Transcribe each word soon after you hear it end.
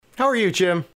How are you,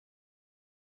 Jim?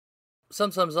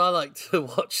 Sometimes I like to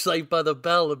watch Saved by the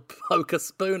Bell and poke a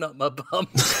spoon up my bum.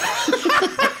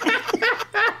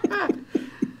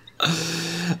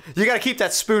 You got to keep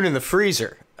that spoon in the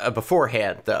freezer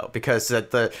beforehand, though, because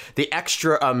the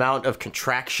extra amount of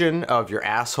contraction of your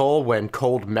asshole when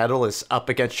cold metal is up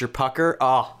against your pucker,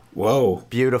 whoa,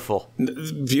 beautiful.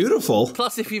 Beautiful.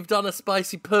 Plus, if you've done a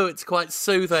spicy poo, it's quite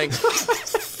soothing.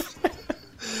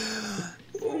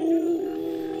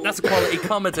 That's a quality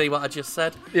comedy, what I just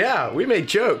said. Yeah, we made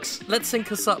jokes. Let's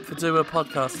sync us up for doing a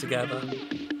podcast together.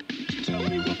 Tell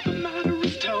me what the matter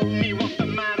is, tell me what the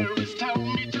matter is, tell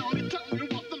me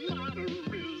what the matter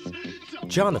is.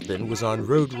 Jonathan was on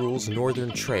Road Rule's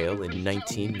Northern Trail in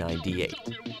 1998.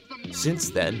 Since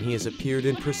then, he has appeared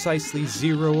in precisely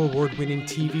 0 award-winning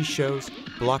TV shows,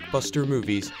 blockbuster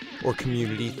movies, or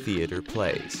community theater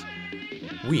plays.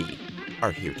 We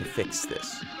are here to fix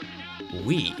this.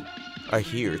 We are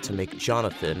here to make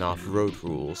Jonathan off Road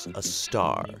Rules a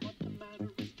star.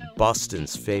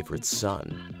 Boston's favorite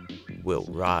son will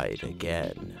ride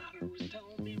again.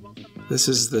 This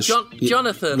is the...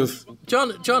 Jonathan,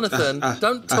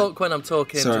 don't talk when I'm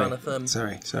talking, sorry, Jonathan.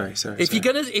 Sorry.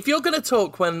 If you're gonna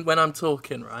talk when I'm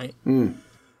talking, right?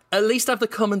 At least have the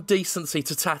common decency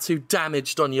to tattoo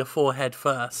damaged on your forehead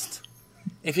first.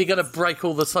 If you're gonna break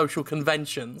all the social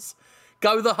conventions,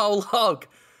 go the whole hog.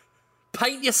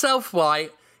 Paint yourself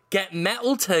white, get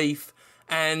metal teeth,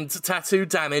 and tattoo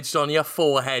damaged on your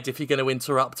forehead if you're going to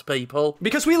interrupt people.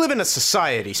 Because we live in a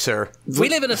society, sir. We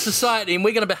live in a society and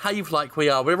we're going to behave like we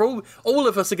are. We're all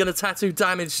of us are going to tattoo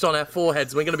damaged on our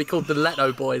foreheads and we're going to be called the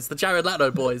Leto Boys, the Jared Leto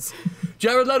Boys.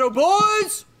 Jared Leto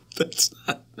Boys! That's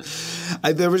not...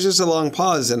 there was just a long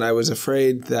pause and I was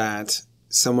afraid that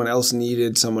someone else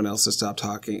needed someone else to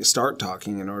start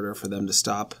talking in order for them to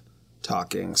stop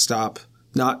talking.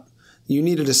 You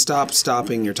needed to stop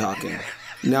stopping your talking.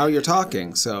 Now you're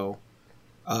talking, so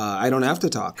I don't have to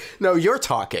talk. No, you're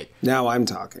talking. Now I'm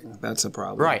talking. That's a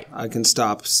problem. Right. I can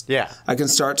stop. Yeah. I can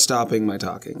start stopping my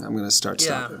talking. I'm going to start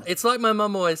stopping. It's like my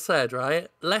mum always said, right?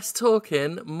 Less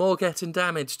talking, more getting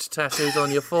damaged tattoos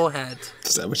on your forehead.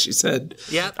 Is that what she said?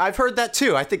 Yep. I've heard that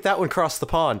too. I think that one crossed the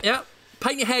pond. Yep.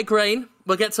 Paint your hair green.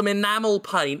 We'll get some enamel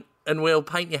paint and we'll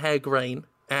paint your hair green.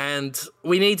 And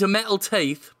we need a metal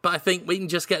teeth, but I think we can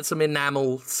just get some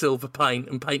enamel silver paint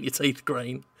and paint your teeth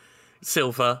green.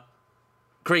 Silver.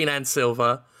 Green and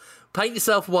silver. Paint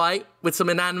yourself white with some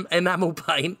enamel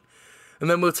paint, and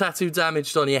then we'll tattoo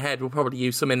damaged on your head. We'll probably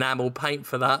use some enamel paint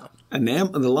for that. A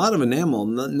lot of enamel,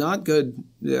 not good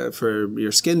for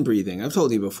your skin breathing. I've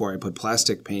told you before I put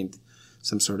plastic paint,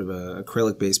 some sort of a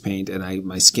acrylic-based paint, and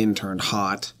my skin turned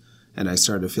hot. And I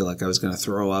started to feel like I was going to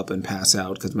throw up and pass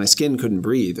out because my skin couldn't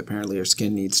breathe. Apparently, your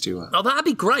skin needs to... Oh, that'd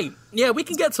be great. Yeah, we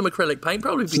can get some acrylic paint.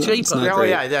 Probably be cheaper. Oh,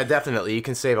 yeah, definitely. You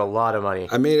can save a lot of money.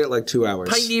 I made it like 2 hours.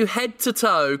 Paint you head to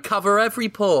toe, cover every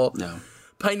pore. No.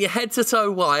 Paint your head to toe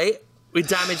white with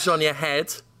damage on your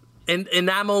head.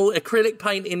 Enamel, acrylic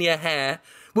paint in your hair.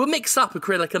 We'll mix up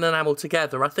acrylic and enamel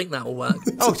together. I think that'll work.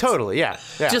 Oh, totally, yeah.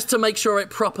 Just to make sure it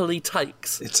properly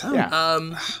takes. It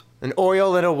sounds... An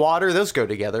oil and a water, those go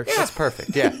together. Yeah. That's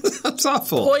perfect, yeah. That's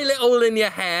awful. Pour it all in your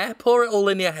hair. Pour it all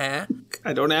in your hair.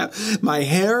 I don't have... My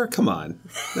hair? Come on.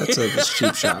 That's a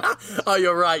cheap shot. Oh,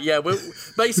 you're right, yeah.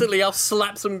 Basically, I'll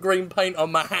slap some green paint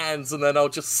on my hands and then I'll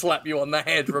just slap you on the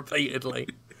head repeatedly.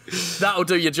 That'll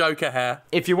do your Joker hair.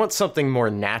 If you want something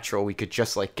more natural, we could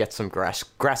just, get some grass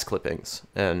clippings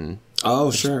and...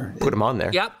 Oh, sure. Put them on there.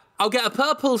 Yep. I'll get a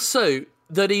purple suit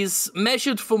that is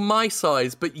measured for my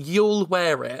size, but you'll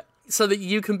wear it. So that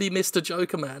you can be Mr.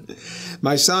 Joker Man.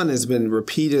 My son has been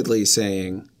repeatedly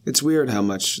saying, it's weird how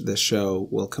much this show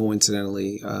will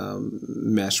coincidentally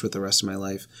mesh with the rest of my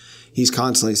life. He's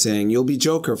constantly saying, you'll be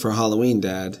Joker for Halloween,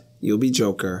 Dad. You'll be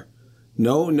Joker.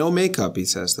 No makeup, he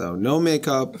says, though. No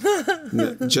makeup.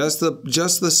 Just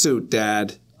the suit,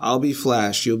 Dad. I'll be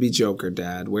Flash. You'll be Joker,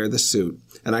 Dad. Wear the suit.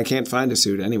 And I can't find a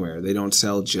suit anywhere. They don't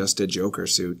sell just a Joker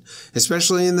suit.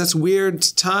 Especially in this weird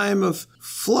time of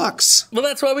flux. Well,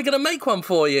 that's why we're going to make one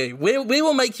for you. We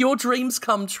will make your dreams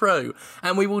come true.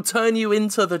 And we will turn you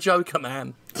into the Joker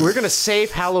Man. We're going to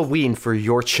save Halloween for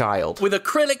your child. With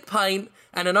acrylic paint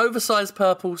and an oversized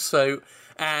purple suit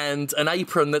and an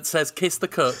apron that says kiss the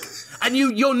cook. And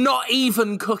you're not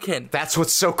even cooking. That's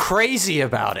what's so crazy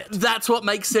about it. That's what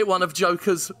makes it one of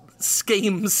Joker's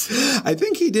schemes. I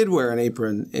think he did wear an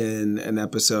apron in an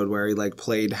episode where he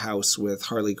played house with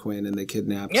Harley Quinn and they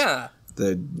kidnapped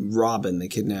They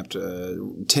kidnapped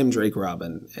Tim Drake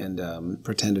Robin and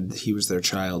pretended that he was their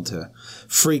child to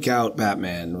freak out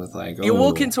Batman with You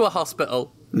walk into a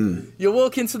hospital You'll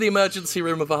walk into the emergency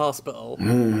room of a hospital,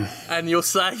 and you'll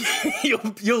say,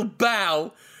 you'll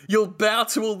bow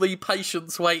to all the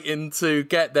patients waiting to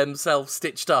get themselves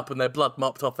stitched up and their blood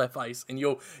mopped off their face, and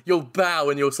you'll bow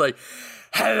and you'll say,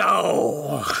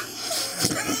 "Hello,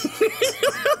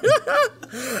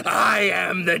 I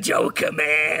am the Joker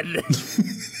Man."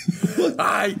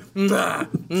 I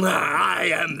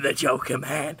am the Joker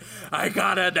Man. I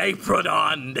got an apron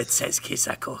on that says Kiss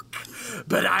a Cook,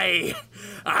 but I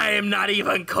am not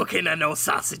even cooking no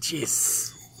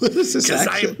sausages. What is this Because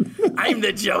action? I'm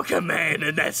the Joker Man,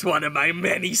 and that's one of my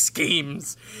many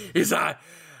schemes. Is I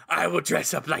will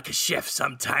dress up like a chef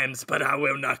sometimes, but I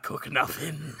will not cook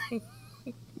nothing.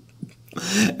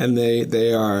 And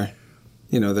they are,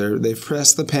 they've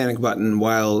pressed the panic button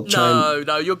while trying.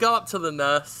 No, you'll go up to the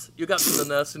nurse. You'll go up to the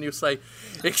nurse and you'll say,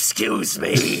 "Excuse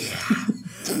me,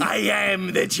 I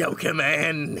am the Joker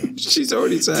Man. She's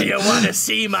already said. Do you want to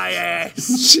see my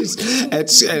ass?"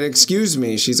 Excuse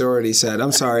me. She's already said.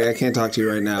 "I'm sorry, I can't talk to you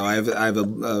right now. I have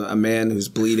a man who's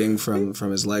bleeding from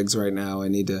his legs right now.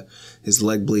 His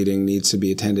leg bleeding needs to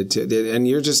be attended to."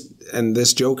 And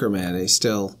this Joker Man,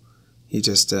 he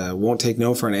just won't take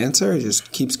no for an answer. He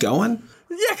just keeps going.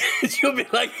 Yeah, you'll be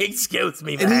like, "Excuse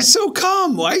me, man." And he's so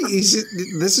calm. Why?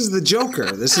 This is the Joker.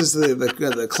 This is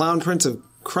the clown prince of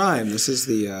crime. This is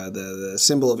the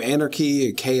symbol of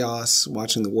anarchy, chaos,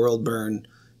 watching the world burn.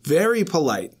 Very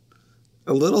polite,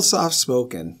 a little soft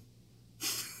spoken.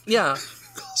 Yeah.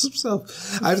 Calls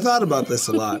himself. I've thought about this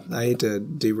a lot. I hate to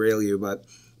derail you, but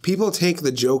people take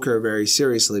the Joker very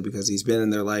seriously because he's been in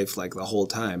their life like the whole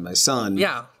time. My son.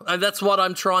 Yeah, and that's what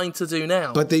I'm trying to do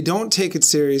now. But they don't take it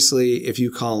seriously if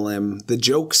you call him the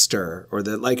Jokester, or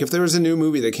if there was a new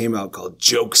movie that came out called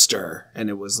Jokester and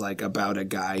it was like about a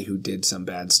guy who did some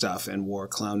bad stuff and wore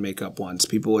clown makeup once,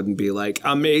 people wouldn't be like,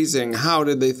 "Amazing, how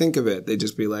did they think of it?" They'd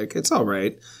just be like, "It's all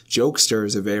right." Jokester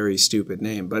is a very stupid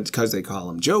name, but because they call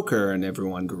him Joker and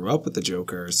everyone grew up with the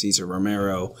Joker, Cesar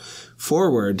Romero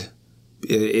forward,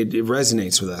 it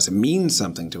resonates with us. It means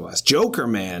something to us. Joker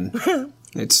Man.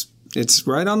 It's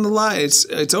right on the line.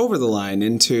 It's over the line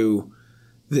into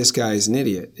this guy's an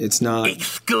idiot. It's not.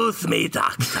 Excuse me,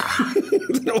 doctor.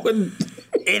 No one.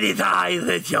 It is I,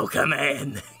 the Joker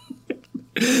Man.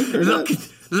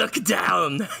 Look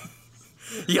down.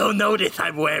 You'll notice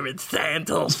I'm wearing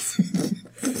sandals.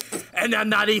 And I'm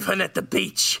not even at the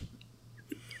beach.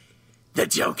 The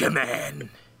Joker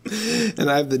Man.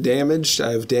 And I have damaged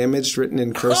written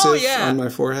in cursive on my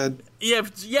forehead. Yeah,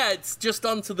 it's just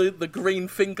onto the green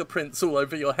fingerprints all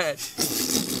over your head.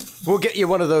 We'll get you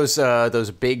one of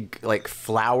those big like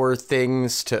flower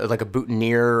things to like a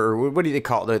boutonniere, or what do they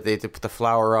call it? They put the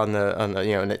flower on the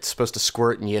and it's supposed to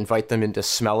squirt, and you invite them in to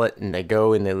smell it, and they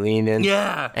go and they lean in.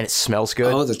 Yeah, and it smells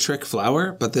good. Oh, the trick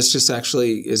flower, but this just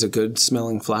actually is a good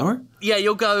smelling flower. Yeah,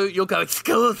 you'll go.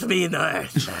 Excuse me,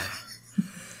 nurse.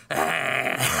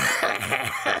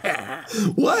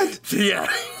 What?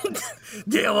 Yeah.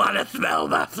 Do you want to smell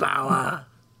my flower?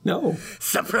 No.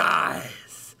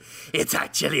 Surprise! It's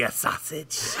actually a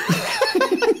sausage.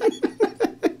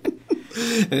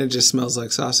 And it just smells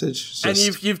like sausage. And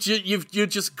you're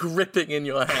just gripping in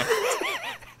your hand.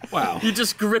 Wow. You're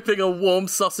just gripping a warm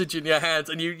sausage in your hand,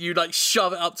 and you like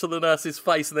shove it up to the nurse's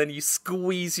face, and then you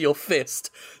squeeze your fist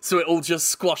so it all just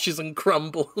squashes and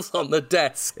crumbles on the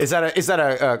desk. Is that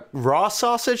a raw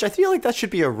sausage? I feel like that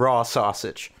should be a raw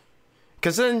sausage,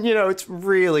 because then it's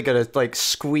really gonna like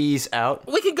squeeze out.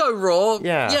 We can go raw.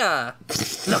 Yeah.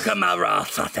 Look at my raw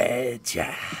sausage.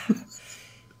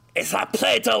 It's like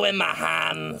Play-Doh in my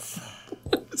hands.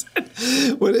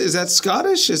 What is that?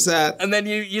 Scottish? Is that? And then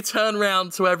you turn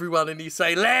around to everyone and you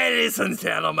say, "Ladies and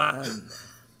gentlemen,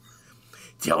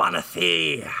 do you want to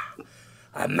see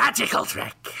a magical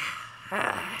trick?"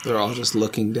 They're all just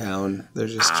looking down. They're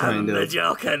just trying to. I'm the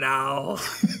Joker now.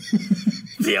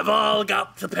 You've all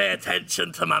got to pay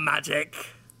attention to my magic.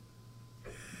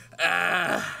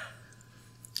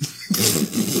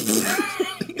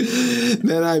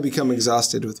 Then I become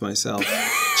exhausted with myself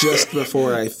just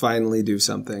before I finally do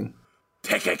something.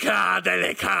 Pick a card,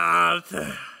 any card.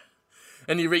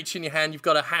 And you reach in your hand, you've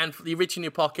got a handful, you reach in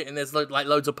your pocket and there's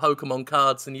loads of Pokemon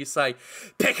cards, and you say,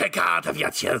 "Pick a card of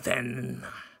your choosing.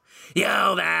 You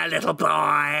there, little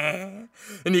boy."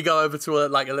 And you go over to a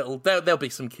little, there'll be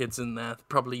some kids in there,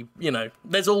 probably,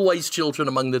 there's always children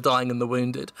among the dying and the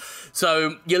wounded.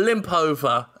 So you limp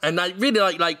over and really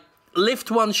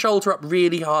lift one shoulder up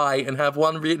really high and have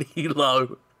one really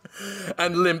low.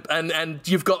 And limp, and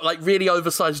you've got really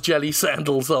oversized jelly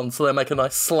sandals on, so they make a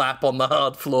nice slap on the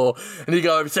hard floor. And you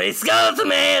go over and say, "Excuse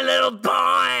me, little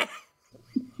boy.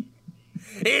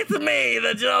 It's me,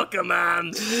 the Joker Man.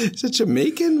 Is it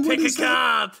Jamaican? What Pick a is that?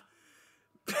 card.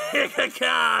 Pick a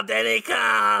card, any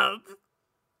card.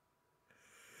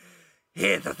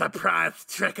 Here's a surprise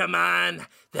tricker, man.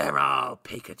 They're all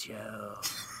Pikachu.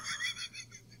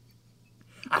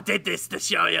 I did this to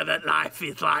show you that life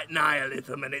is like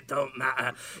nihilism and it don't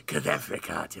matter, because every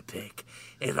card you pick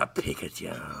is a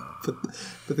Pikachu.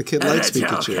 But the kid And likes the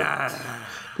Pikachu. Joker.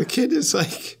 The kid is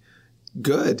like,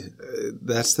 good.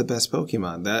 That's the best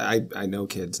Pokemon. That I know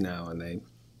kids now, and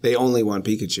they only want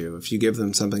Pikachu. If you give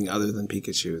them something other than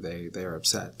Pikachu, they are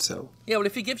upset. So Yeah, well,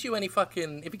 if he gives you any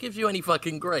fucking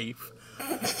grief,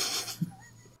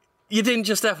 you didn't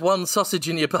just have one sausage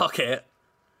in your pocket.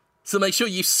 So make sure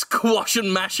you squash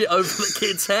and mash it over the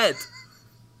kid's head.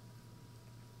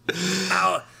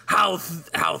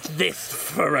 How's this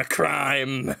for a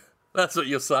crime? That's what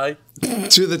you'll say.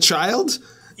 to the child,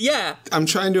 Yeah, I'm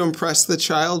trying to impress the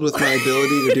child with my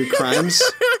ability to do crimes.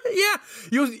 yeah.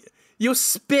 You'll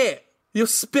spit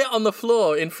on the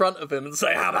floor in front of him and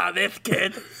say, "How about this,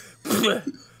 kid?"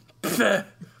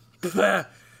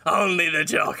 Only the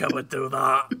Joker would do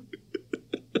that.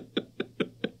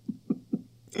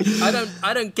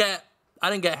 I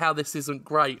don't get how this isn't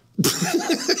great.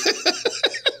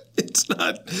 It's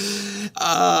not.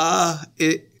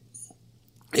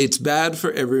 It's bad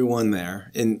for everyone there,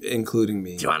 including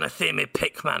me. Do you want to see me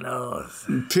pick my nose?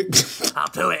 Pick- I'll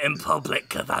do it in public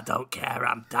because I don't care.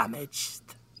 I'm damaged.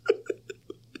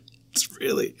 It's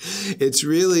really.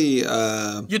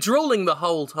 You're drooling the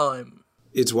whole time.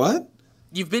 It's what?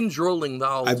 You've been drooling the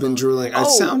whole time. I've been drooling. Oh. It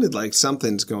sounded like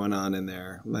something's going on in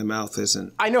there. My mouth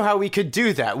isn't. I know how we could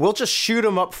do that. We'll just shoot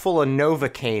him up full of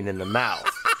Novocaine in the mouth.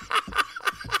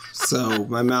 So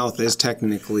my mouth is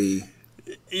technically.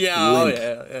 Yeah, Limp.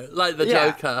 yeah. Like the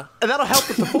Yeah. Joker. And that'll help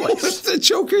with the voice. The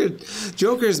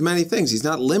Joker's many things. He's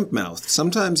not limp mouthed.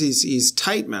 Sometimes he's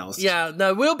tight mouthed. Yeah,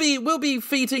 no, we'll be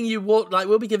feeding you water, like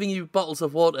we'll be giving you bottles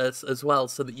of water as well,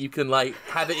 so that you can like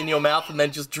have it in your mouth and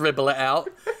then just dribble it out.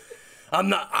 I'm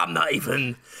not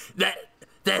even.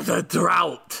 There's a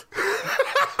drought,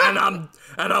 and I'm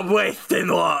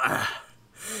wasting water.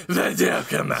 The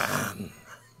Joker Man.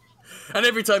 And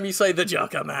every time you say the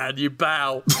Joker Man, you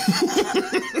bow. Because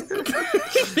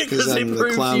it I'm the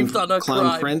proves you've done a clown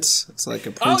crime. prince. It's like a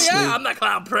Oh princely. yeah, I'm the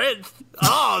Clown Prince.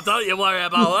 Oh, don't you worry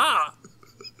about that.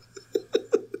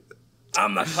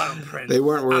 I'm the Clown Prince. They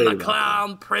weren't worried I'm the about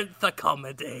Clown Prince of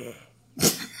comedy.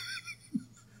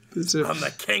 It's a- I'm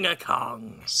the King of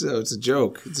Kong. so it's a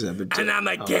joke. And I'm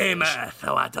a gamer,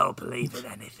 so I don't believe in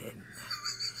anything.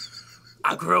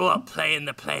 I grew up playing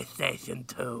the PlayStation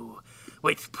 2,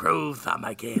 which proves I'm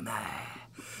a gamer.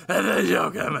 And the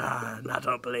Joker Man, I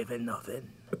don't believe in nothing.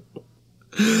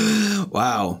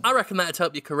 Wow. I reckon that'd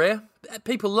help your career.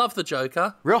 People love the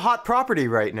Joker. Real hot property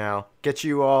right now. Get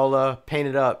you all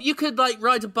painted up. You could, like,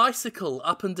 ride a bicycle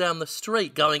up and down the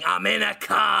street going, I'm in a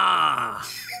car.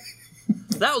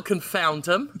 That'll confound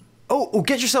them. Oh,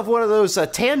 get yourself one of those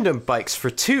tandem bikes for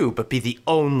two, but be the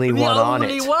only The one on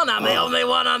only it. one. I'm the only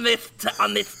one on this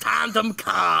tandem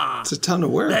car. It's a ton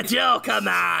of work. The Joker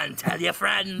Man. Tell your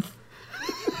friends.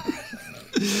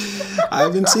 I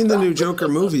haven't seen the new Joker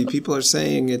movie. People are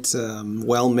saying it's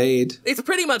well made. It's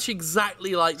pretty much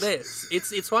exactly like this.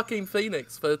 It's Joaquin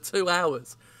Phoenix for 2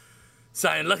 hours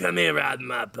saying, look at me riding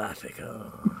my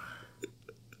bicycle.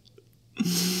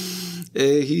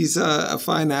 He's a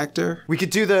fine actor. We could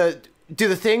do the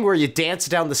thing where you dance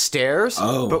down the stairs,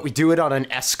 but we do it on an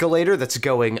escalator that's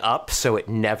going up, so it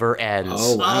never ends.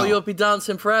 Oh, wow. Oh, you'll be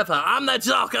dancing forever. I'm the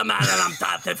Joker Man and I'm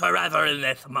dancing forever in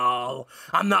this mall.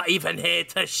 I'm not even here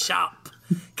to shop,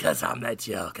 because I'm the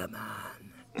Joker Man.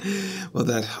 Well,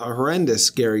 that horrendous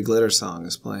Gary Glitter song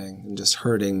is playing and just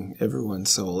hurting everyone's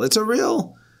soul. It's a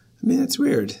real. I mean, it's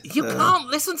weird. You can't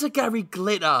listen to Gary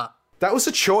Glitter. That was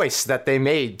a choice that they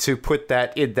made to put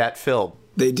that in that film.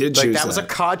 They did Like, choose that was a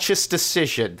conscious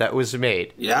decision that was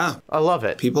made. Yeah. I love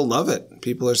it. People love it.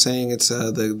 People are saying it's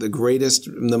the greatest,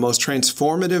 the most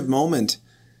transformative moment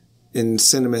in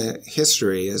cinema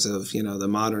history as of, the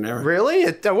modern era. Really?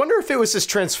 I wonder if it was as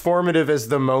transformative as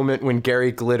the moment when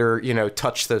Gary Glitter,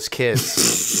 touched those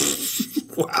kids.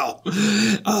 Wow.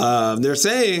 They're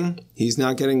saying he's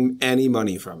not getting any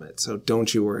money from it, so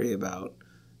don't you worry about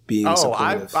being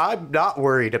supportive. I'm not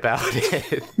worried about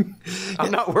it.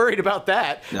 I'm not worried about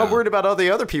that. No. I'm worried about all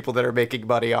the other people that are making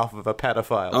money off of a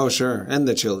pedophile. Oh, sure. And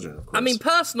the children, of course. I mean,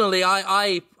 personally,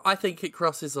 I think it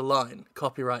crosses a line.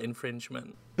 Copyright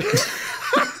infringement.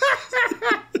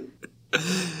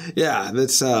 Yeah,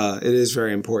 that's it is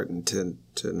very important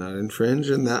to not infringe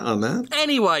on that.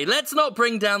 Anyway, let's not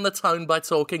bring down the tone by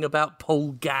talking about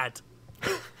Paul Gadd.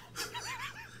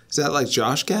 Is that like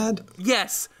Josh Gad?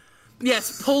 Yes,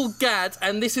 Paul Gad,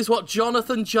 and this is what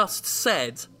Jonathan just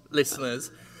said,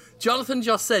 listeners. Jonathan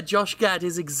just said Josh Gad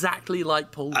is exactly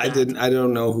like Paul Gad. I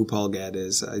don't know who Paul Gad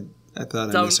is. I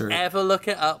thought I misheard. Don't ever look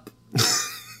it up.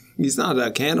 He's not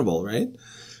a cannibal, right?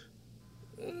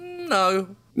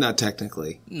 No. Not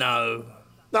technically. No.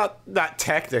 Not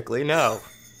technically, no.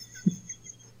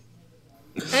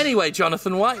 Anyway,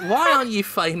 Jonathan, why aren't you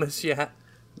famous yet?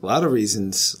 A lot of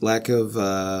reasons. Lack of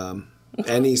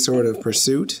any sort of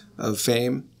pursuit of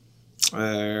fame.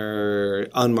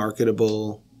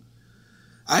 Unmarketable.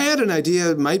 I had an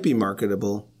idea it might be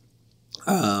marketable.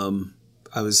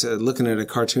 I was looking at a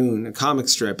comic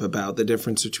strip about the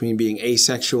difference between being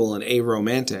asexual and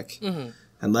aromantic. Mm-hmm.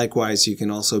 And likewise, you can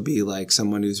also be like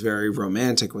someone who's very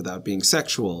romantic without being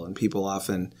sexual. And people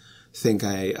often think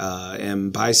I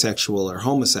am bisexual or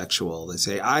homosexual. They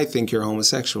say, I think you're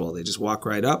homosexual. They just walk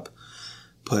right up,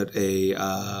 put a...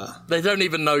 They don't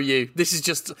even know you. This is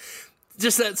just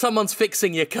that someone's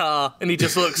fixing your car and he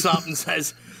just looks up and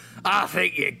says, I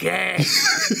think you're gay.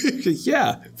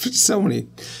 Yeah, so many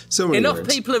Enough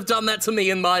words. people have done that to me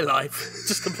in my life.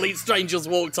 Just complete strangers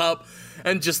walked up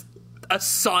and just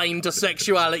assigned a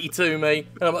sexuality to me.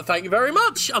 And I'm like, thank you very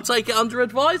much. I'll take it under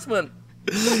advisement.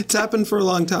 It's happened for a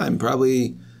long time,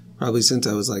 probably since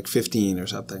I was like 15 or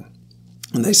something.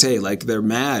 And they say like they're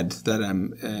mad that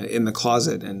I'm in the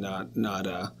closet and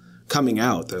not coming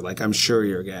out. They're like, I'm sure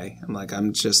you're gay. I'm like,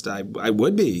 I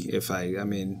would be if I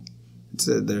mean,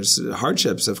 there's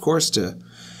hardships, of course, to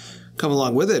come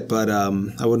along with it, but I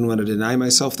wouldn't want to deny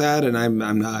myself that, and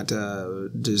I'm not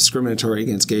discriminatory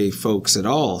against gay folks at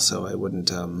all, so I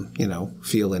wouldn't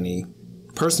feel any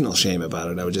personal shame about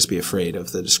it. I would just be afraid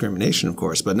of the discrimination, of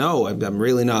course. But no, I'm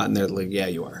really not. And they're like, yeah,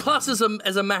 you are. Plus, as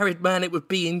a married man, it would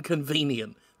be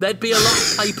inconvenient. There'd be a lot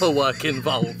of paperwork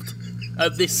involved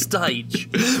at this stage.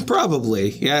 Probably,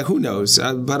 yeah. Who knows?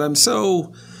 But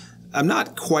I'm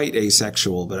not quite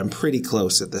asexual, but I'm pretty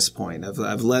close at this point.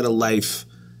 I've led a life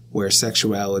where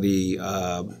sexuality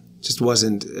just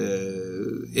wasn't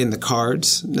in the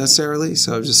cards necessarily.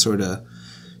 So I've just sort of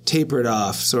tapered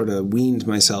off, sort of weaned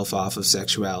myself off of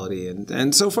sexuality,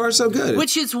 and so far so good.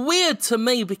 Which is weird to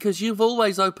me because you've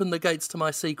always opened the gates to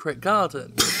my secret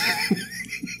garden.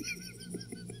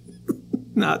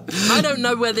 I don't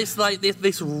know where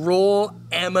this raw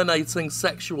emanating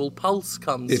sexual pulse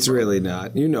comes It's from. really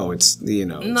not. It's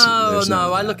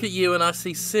No, I look at you and I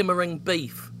see simmering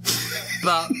beef.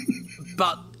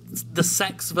 but the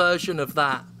sex version of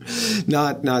that.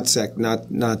 Not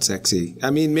sexy. I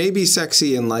mean, maybe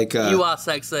sexy in like you are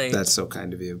sexy. That's so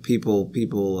kind of you.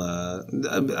 People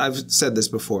I've said this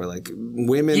before, like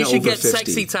women you over 50. You should get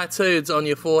sexy tattooed on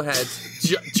your forehead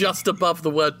just above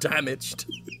the word damaged.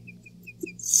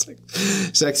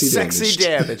 Sexy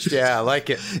damaged. Yeah, I like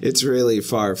it. It's really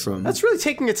far from... That's really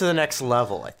taking it to the next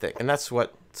level, I think, and that's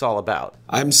what it's all about.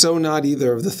 I'm so not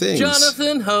either of the things.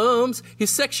 Jonathan Holmes, he's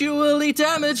sexually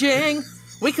damaging.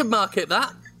 We could market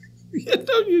that.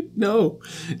 No,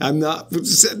 I'm not.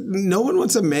 No one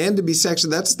wants a man to be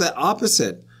sexual. That's the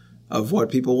opposite of what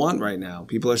people want right now.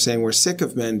 People are saying we're sick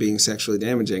of men being sexually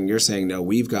damaging. You're saying, no,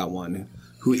 we've got one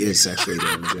who is sexually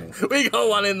damaging. We got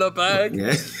one in the bag.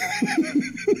 Yeah.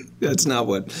 That's not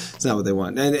what they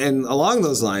want. And along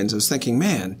those lines, I was thinking,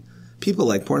 man, people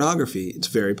like pornography. It's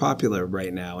very popular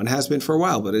right now and has been for a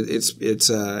while, but it's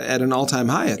at an all-time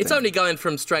high, I think. It's only going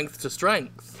from strength to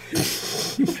strength.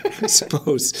 I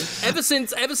suppose. Ever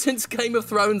since Game of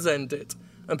Thrones ended,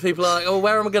 and people are like, oh,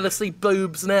 where am I going to see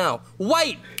boobs now?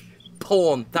 Wait!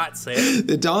 Porn, that's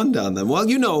it. It dawned on them. Well,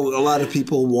 a lot of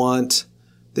people want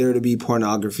there to be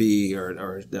pornography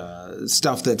or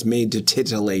stuff that's made to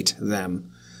titillate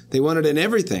them. They want it in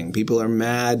everything. People are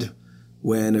mad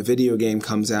when a video game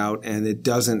comes out and it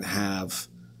doesn't have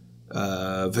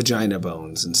vagina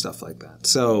bones and stuff like that.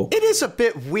 So it is a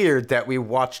bit weird that we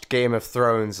watched Game of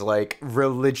Thrones like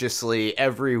religiously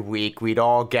every week. We'd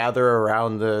all gather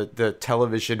around the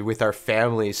television with our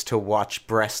families to watch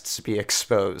breasts be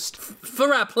exposed.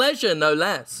 For our pleasure, no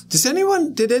less. Did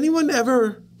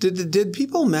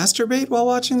people masturbate while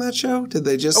watching that show? Did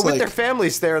they just with their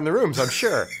families there in the rooms, I'm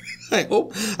sure. I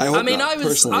hope. I mean, I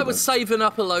was saving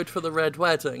up a load for the Red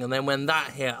Wedding, and then when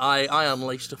that hit, I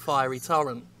unleashed a fiery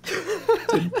torrent.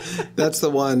 That's the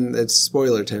one. It's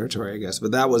spoiler territory, I guess.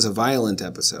 But that was a violent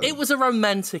episode. It was a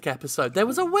romantic episode. There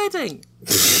was a wedding.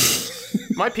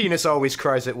 My penis always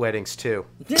cries at weddings too.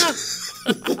 Yeah.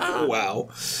 Wow.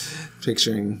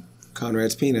 Picturing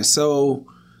Conrad's penis. So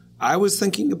I was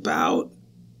thinking about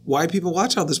why people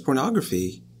watch all this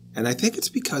pornography. And I think it's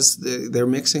because they're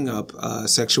mixing up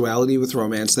sexuality with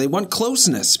romance. They want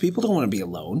closeness. People don't want to be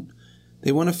alone.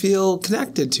 They want to feel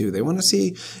connected to. They want to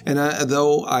see. And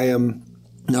though I am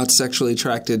not sexually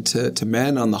attracted to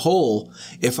men on the whole,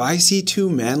 if I see two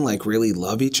men like really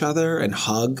love each other and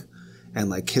hug and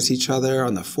like kiss each other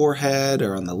on the forehead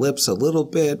or on the lips a little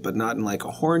bit, but not in like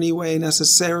a horny way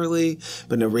necessarily,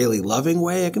 but in a really loving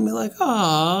way, I can be like,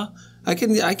 ah, I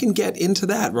can get into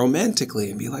that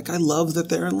romantically and be like, I love that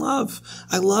they're in love.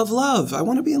 I love love. I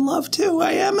want to be in love too.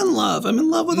 I am in love. I'm in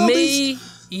love with all these.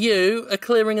 You are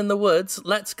clearing in the woods.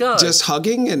 Let's go. Just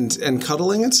hugging and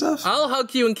cuddling and stuff? I'll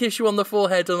hug you and kiss you on the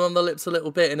forehead and on the lips a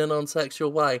little bit in a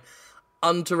non-sexual way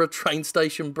under a train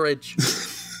station bridge.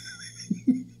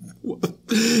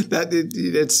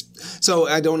 It's so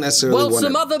I don't necessarily want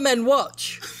some other men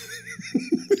watch.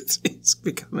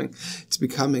 it's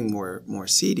becoming more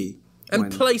seedy. And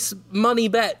place money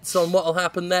bets on what'll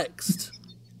happen next.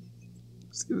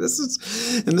 This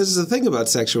is the thing about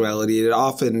sexuality. It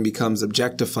often becomes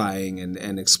objectifying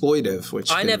and exploitive. Which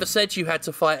I never said you had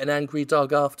to fight an angry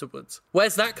dog afterwards.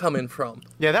 Where's that coming from?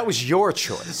 Yeah, that was your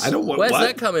choice. I don't want. Where's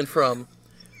that coming from?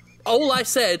 All I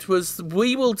said was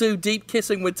we will do deep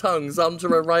kissing with tongues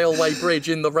under a railway bridge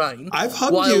in the rain. I've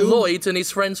hugged while you. Lloyd and his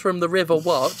friends from the river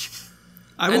watch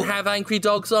and have angry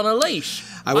dogs on a leash.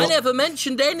 I never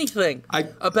mentioned anything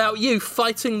about you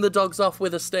fighting the dogs off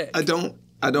with a stick. I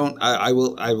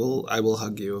will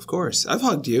hug you, of course. I've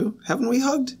hugged you. Haven't we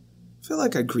hugged? I feel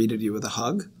like I greeted you with a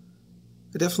hug.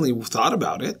 I definitely thought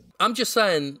about it. I'm just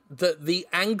saying that the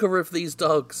anger of these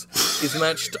dogs is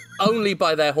matched only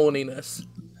by their horniness.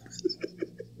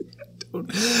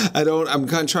 I'm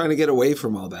kind of trying to get away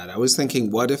from all that. I was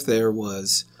thinking, what if there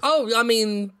was... Oh, I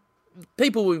mean,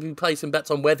 people would be placing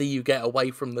bets on whether you get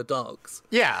away from the dogs.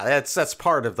 Yeah, that's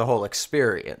part of the whole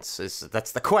experience.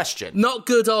 That's the question. Not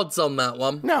good odds on that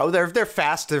one. No, they're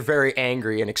fast, they're very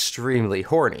angry, and extremely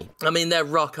horny. I mean, they're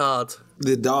rock hard.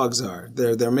 The dogs are.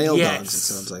 They're male dogs, it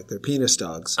sounds like. They're penis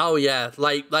dogs. Oh, yeah.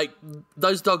 Like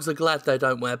those dogs are glad they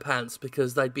don't wear pants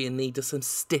because they'd be in need of some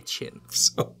stitching.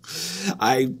 So,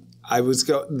 I was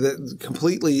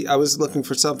looking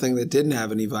for something that didn't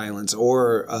have any violence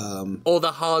or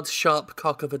the hard, sharp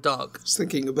cock of a dog. I was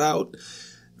thinking about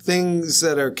things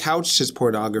that are couched as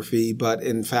pornography, but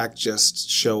in fact just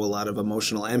show a lot of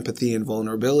emotional empathy and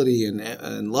vulnerability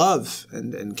and love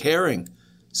and caring.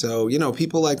 So,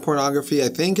 people like pornography, I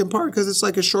think, in part because it's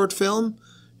like a short film.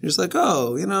 You're just like,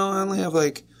 oh, I only have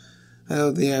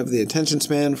they have the attention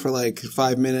span for like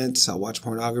 5 minutes. I'll watch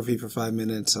pornography for 5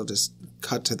 minutes. I'll just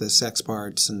cut to the sex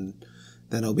parts and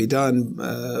then I'll be done.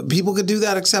 People could do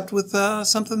that except with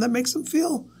something that makes them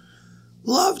feel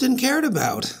loved and cared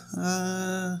about.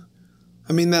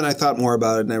 Then I thought more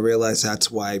about it and I realized that's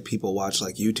why people watch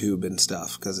like YouTube and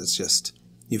stuff, because it's just,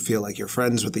 you feel like you're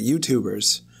friends with the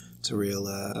YouTubers. It's a real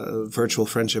virtual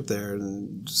friendship there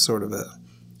and sort of a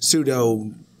pseudo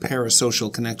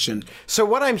parasocial connection. So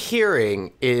what I'm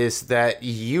hearing is that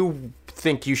you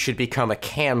think you should become a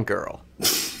cam girl.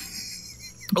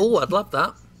 Oh, I'd love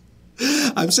that.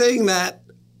 I'm saying that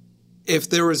if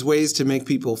there was ways to make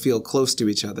people feel close to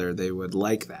each other, they would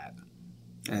like that.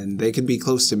 And they can be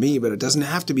close to me, but it doesn't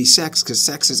have to be sex, because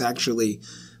sex is actually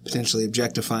potentially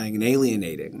objectifying and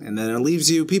alienating. And then it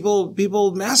leaves you, people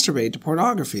masturbate to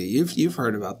pornography. You've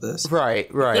heard about this. Right.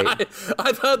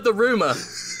 I've heard the rumor.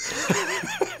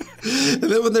 And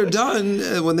then when they're done,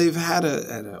 when they've had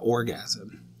an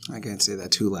orgasm, I can't say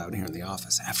that too loud here in the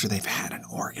office, after they've had an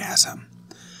orgasm,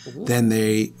 then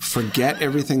they forget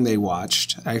everything they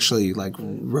watched. I actually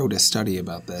wrote a study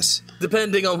about this.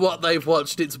 Depending on what they've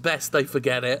watched, it's best they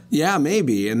forget it. Yeah,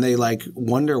 maybe. And they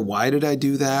wonder, why did I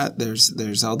do that?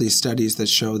 There's all these studies that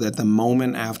show that the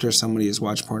moment after somebody has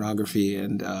watched pornography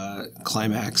and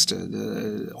climaxed,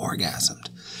 orgasmed,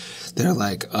 they're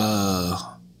like,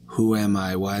 who am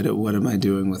I? What am I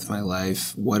doing with my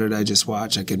life? What did I just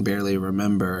watch? I can barely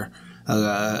remember.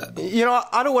 I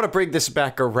don't want to bring this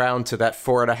back around to that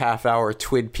 4.5-hour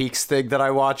Twin Peaks thing that I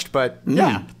watched, but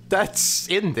yeah, that's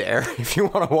in there. If you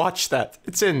want to watch that,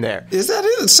 it's in there. Is that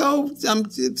it? So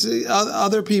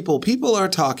other people are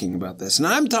talking about this, and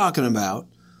I'm talking about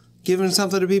giving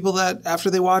something to people that after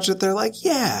they watch it, they're like,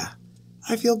 yeah,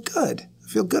 I feel good. I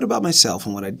feel good about myself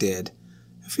and what I did.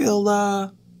 I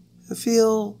feel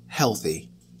healthy.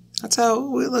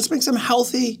 Let's make some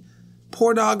healthy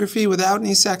pornography without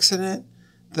any sex in it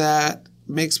that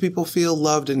makes people feel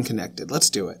loved and connected. Let's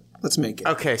do it. Let's make it.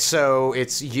 Okay, so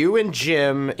it's you and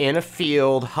Jim in a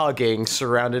field hugging,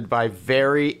 surrounded by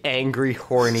very angry,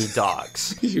 horny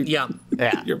dogs. Yeah.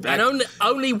 You're back. And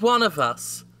only one of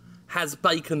us has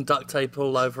bacon duct tape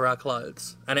all over our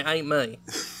clothes, and it ain't me.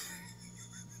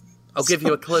 I'll give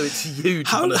you a clue. It's you,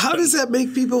 How Jonathan. does that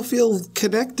make people feel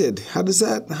connected? How's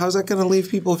that going to leave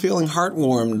people feeling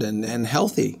heartwarmed and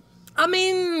healthy? I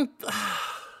mean,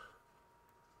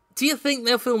 do you think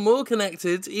they'll feel more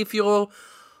connected if you're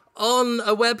on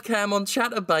a webcam on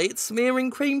Chatterbait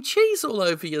smearing cream cheese all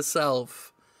over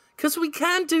yourself? Because we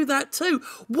can do that too.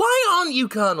 Why aren't you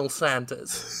Colonel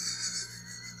Sanders?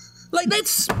 Like,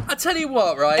 I tell you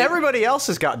what, right? Everybody else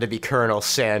has gotten to be Colonel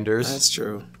Sanders. That's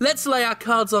true. Let's lay our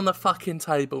cards on the fucking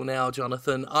table now,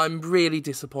 Jonathan. I'm really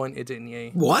disappointed in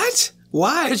you. What?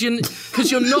 Why? Because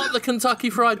you're not the Kentucky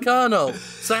Fried Colonel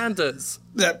Sanders.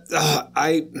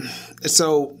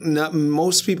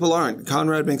 Most people aren't.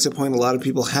 Conrad makes a point. A lot of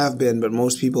people have been, but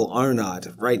most people are not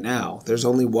right now. There's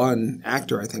only one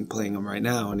actor, I think, playing him right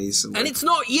now, and he's. And it's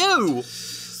not you.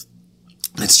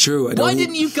 It's true. Why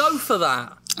didn't you go for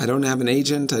that? I don't have an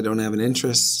agent. I don't have an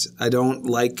interest. I don't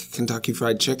like Kentucky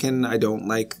Fried Chicken. I don't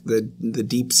like the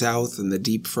Deep South and the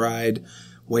deep fried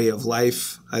way of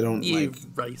life. I don't You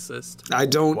racist. I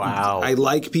don't. Wow. I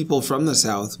like people from the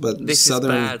South, but This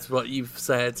Southern. is bad, what you've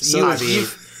said. Southern-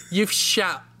 You've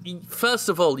shat. First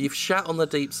of all, you've shat on the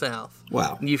Deep South.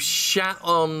 Wow. You've shat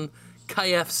on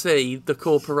KFC, the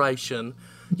corporation.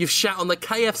 You've shat on the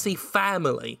KFC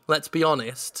family, let's be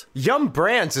honest. Yum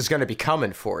Brands is going to be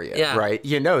coming for you, Yeah. right?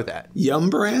 You know that. Yum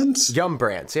Brands? Yum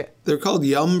Brands, yeah. They're called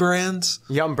Yum Brands?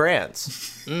 Yum Brands.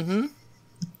 Mm-hmm.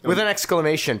 With an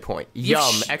exclamation point.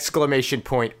 Yum, exclamation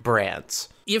point, brands.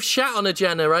 You've shat on a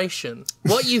generation.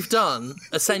 What you've done,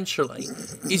 essentially,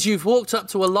 is you've walked up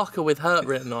to a locker with hurt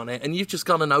written on it, and you've just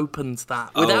gone and opened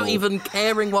that without even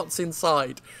caring what's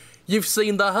inside. You've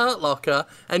seen the hurt locker,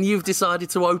 and you've decided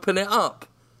to open it up.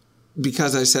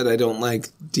 Because I said I don't like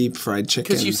deep fried chicken.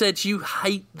 Because you said you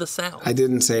hate the South. I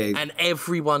didn't say. And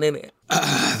everyone in it.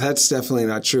 That's definitely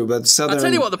not true, but Southern. I'll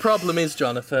tell you what the problem is,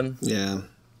 Jonathan, Yeah.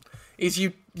 is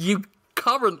you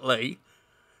currently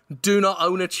do not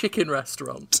own a chicken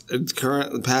restaurant.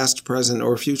 Current, past, present,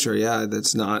 or future. Yeah,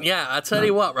 that's not. Yeah, I tell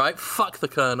you what, right? Fuck the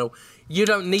Colonel. You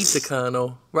don't need the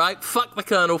Colonel, right? Fuck the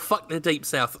Colonel, fuck the Deep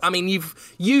South. I mean,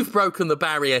 you've broken the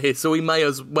barrier here, so we may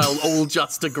as well all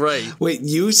just agree. Wait,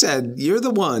 you said you're the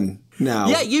one now.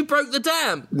 Yeah, you broke the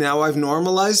dam. Now I've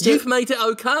normalized it. You've made it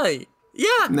okay.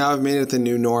 Yeah. Now I've made it the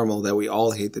new normal that we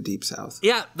all hate the Deep South.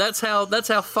 Yeah, that's how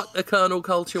fuck the Colonel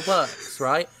culture works,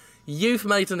 right? You've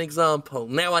made an example.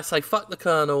 Now I say fuck the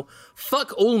Colonel,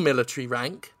 fuck all military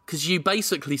rank, because you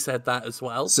basically said that as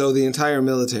well. So the entire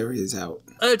military is out.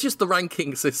 Just the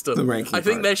ranking system. The ranking I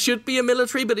think part. there should be a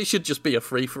military, but it should just be a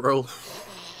free-for-all.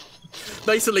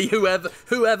 Basically,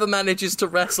 whoever manages to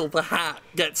wrestle the hat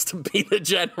gets to be the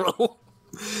general.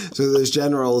 So there's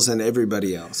generals and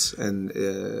everybody else, and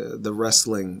the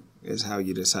wrestling is how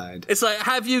you decide. It's like,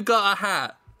 have you got a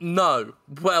hat? No.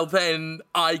 Well, then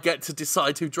I get to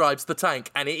decide who drives the tank,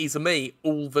 and it is me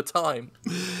all the time.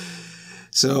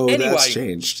 So Anyway. that's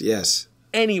changed, yes.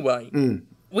 Anyway,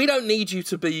 we don't need you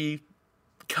to be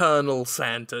Colonel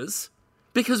Sanders,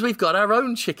 because we've got our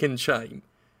own chicken chain.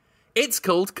 It's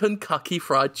called Kentucky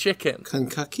Fried Chicken.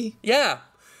 Kentucky? Yeah.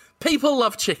 People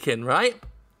love chicken, right?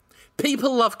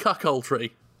 People love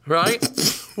cuckoldry, right?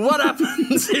 What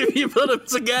happens if you put them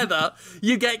together?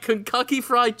 You get Kentucky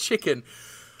Fried Chicken.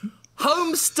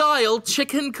 Home-style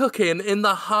chicken cooking in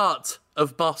the heart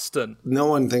of Boston. No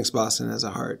one thinks Boston has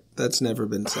a heart. That's never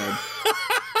been said.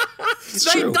 It's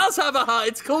It true. does have a heart.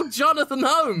 It's called Jonathan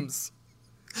Holmes.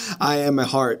 I am a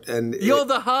heart, and You're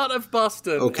the heart of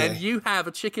Boston, Okay. and you have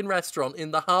a chicken restaurant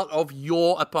in the heart of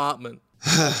your apartment.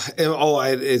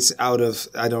 it's out of.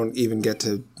 I don't even get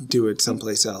to do it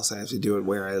someplace else. I have to do it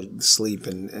where I sleep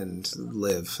and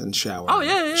live and shower. Oh,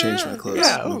 yeah, and change yeah. my clothes.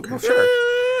 Yeah, Okay. well, sure.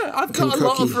 Yeah, I've got a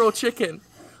lot of Kentucky. raw chicken.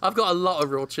 I've got a lot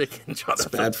of raw chicken, Jonathan.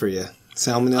 Bad for you.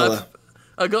 Salmonella.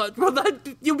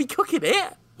 You'll be cooking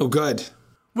it. Oh, good.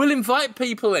 We'll invite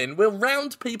people in. We'll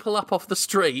round people up off the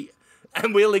street,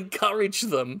 and we'll encourage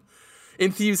them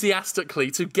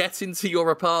enthusiastically to get into your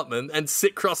apartment and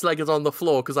sit cross-legged on the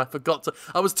floor because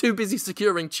I was too busy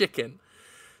securing chicken.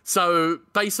 So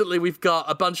basically we've got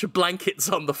a bunch of blankets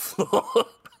on the floor.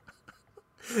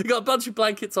 You've got a bunch of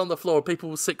blankets on the floor. People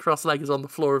will sit cross-legged on the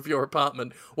floor of your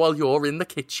apartment while you're in the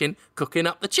kitchen cooking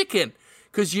up the chicken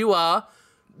because you are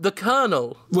the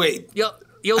Colonel. Wait.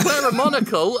 You'll wear a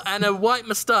monocle and a white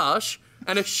moustache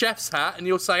and a chef's hat, and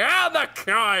you'll say, the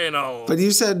Colonel! But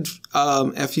you said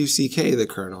F-U-C-K, the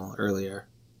Colonel, earlier.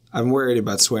 I'm worried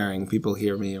about swearing. People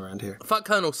hear me around here. Fuck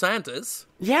Colonel Sanders.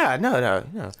 Yeah, no.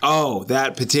 Oh,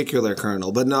 that particular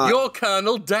Colonel, but not... You're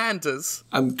Colonel Danders.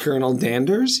 I'm Colonel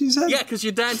Danders, you said? Yeah, because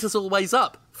your Dander's always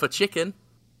up for chicken.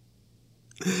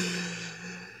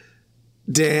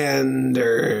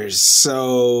 Danders.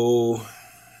 So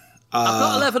I've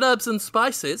got 11 herbs and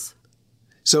spices.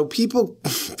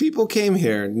 people came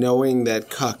here knowing that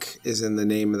Cuck is in the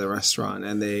name of the restaurant,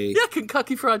 and they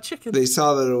Kentucky Fried Chicken. they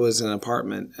saw that it was an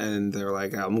apartment, and they're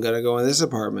like, I'm going to go in this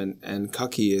apartment, and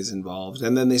Cucky is involved.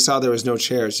 And then they saw there was no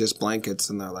chairs, just blankets,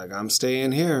 and they're like, I'm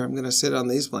staying here. I'm going to sit on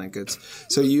these blankets.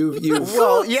 So you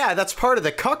Well, yeah, that's part of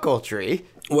the cuckoldry.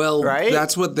 well, right?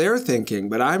 that's what they're thinking,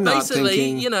 but I'm not Basically,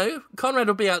 thinking. Conrad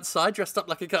will be outside dressed up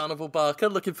like a carnival barker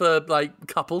looking for,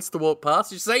 couples to walk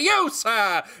past. You say, you,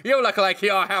 sir, you look like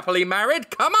you're happily married.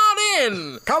 Come on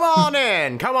in. Come on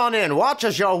in. Come on in. Watch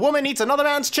as your woman eats another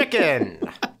man's chicken.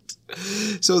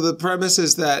 So the premise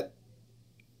is that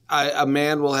a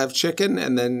man will have chicken,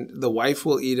 and then the wife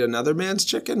will eat another man's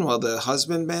chicken while the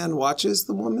husband man watches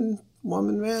the woman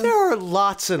man. There are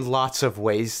lots and lots of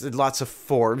ways, lots of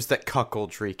forms that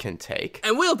cuckoldry can take.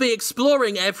 And we'll be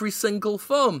exploring every single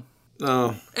form.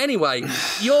 Oh, Anyway,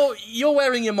 you're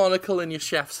wearing your monocle and your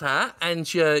chef's hat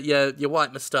and your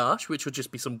white moustache, which will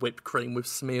just be some whipped cream with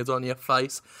smeared on your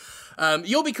face.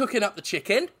 You'll be cooking up the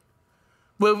chicken.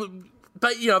 Well,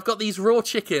 but I've got these raw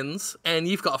chickens, and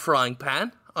you've got a frying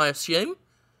pan, I assume.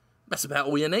 That's about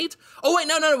all you need. Oh wait,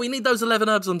 no, we need those 11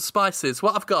 herbs and spices.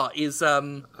 What I've got is I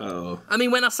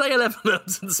mean, when I say 11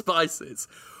 herbs and spices,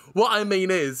 what I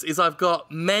mean is I've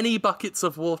got many buckets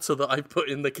of water that I've put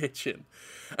in the kitchen,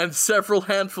 and several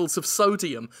handfuls of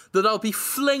sodium that I'll be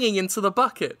flinging into the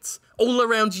buckets all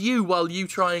around you while you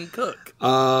try and cook.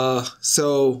 I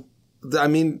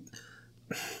mean,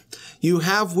 you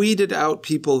have weeded out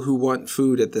people who want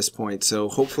food at this point, so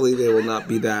hopefully they will not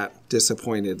be that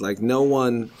disappointed. Like, no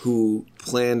one who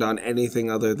planned on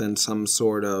anything other than some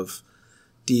sort of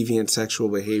deviant sexual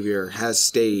behavior has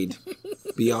stayed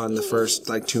beyond the first,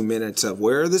 2 minutes of,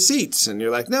 where are the seats? And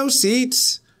you're like, no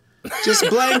seats, just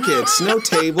blankets, no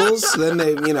tables. Then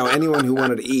they, anyone who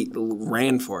wanted to eat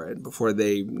ran for it before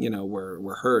they,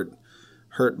 were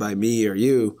hurt by me or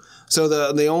you. So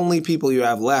the only people you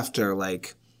have left are,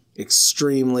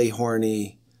 extremely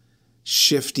horny,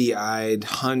 shifty-eyed,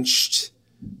 hunched.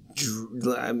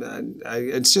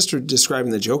 It's just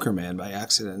describing the Joker Man by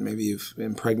accident. Maybe you've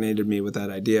impregnated me with that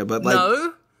idea, but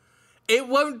no, it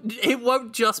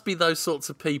won't just be those sorts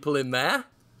of people in there.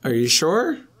 Are you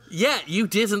sure? Yeah, you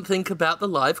didn't think about the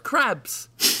live crabs.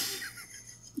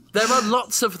 There are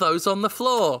lots of those on the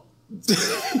floor.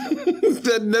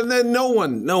 Then no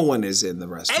one is in the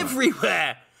restaurant.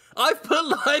 Everywhere. I've put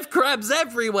live crabs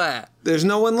everywhere. There's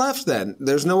no one left then.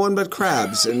 There's no one but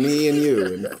crabs and me and you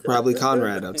and probably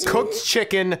Conrad outside. Cooked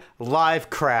chicken, live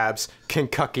crabs,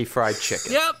 Kentucky Fried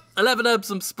Chicken. Yep, 11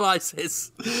 herbs and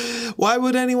spices. Why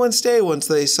would anyone stay once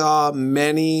they saw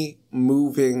many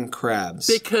moving crabs?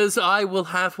 Because I will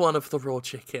have one of the raw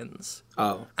chickens.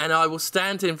 Oh. And I will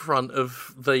stand in front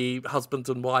of the husband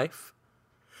and wife,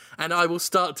 and I will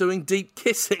start doing deep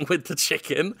kissing with the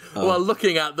chicken while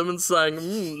looking at them and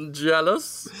saying,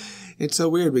 jealous. It's so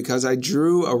weird because I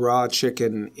drew a raw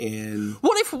chicken in...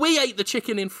 What if we ate the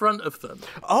chicken in front of them?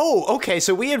 Oh, okay.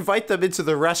 So we invite them into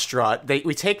the restaurant.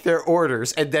 We take their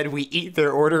orders, and then we eat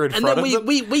their order in front of them? And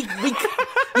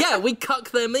then we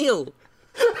cuck their meal.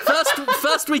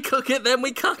 First we cook it, then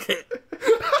we cuck it.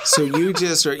 So you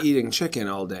just are eating chicken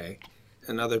all day,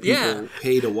 and other people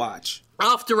pay to watch.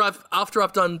 After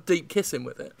I've done deep kissing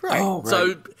with it. Right. Oh, right.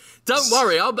 So don't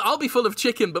worry, I'll be full of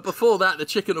chicken, but before that, the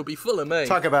chicken will be full of me.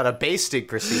 Talk about a basting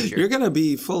procedure. You're going to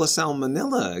be full of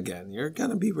salmonella again. You're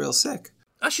going to be real sick.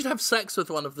 I should have sex with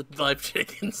one of the live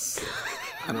chickens.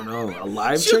 I don't know, a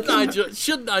live chicken?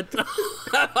 Shouldn't I?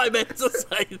 I meant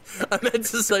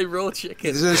to say raw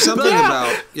chicken. There's something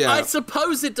about... Yeah. I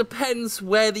suppose it depends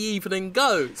where the evening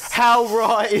goes. How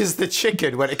raw is the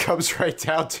chicken when it comes right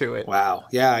down to it? Wow.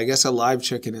 Yeah, I guess a live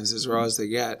chicken is as raw as they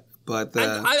get. But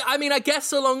I mean, I guess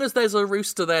so long as there's a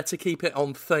rooster there to keep it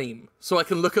on theme. So I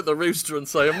can look at the rooster and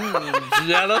say,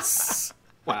 jealous.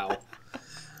 Wow.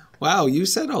 Wow, you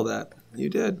said all that. You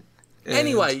did. And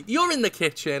anyway, you're in the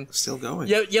kitchen. Still going.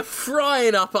 You're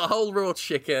frying up a whole raw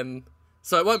chicken.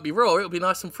 So it won't be raw, it'll be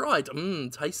nice and fried.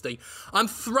 Tasty. I'm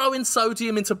throwing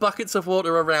sodium into buckets of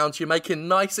water around you, making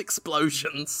nice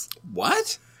explosions.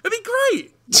 What? It'd be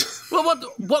great. Well,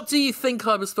 what do you think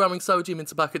I was throwing sodium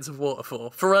into buckets of water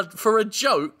for? For a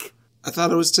joke? I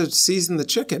thought it was to season the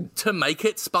chicken. To make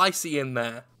it spicy in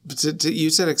there.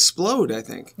 You said explode, I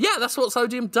think. Yeah, that's what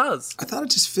sodium does. I thought it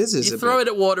just fizzes You a throw bit.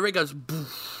 it at water, it goes...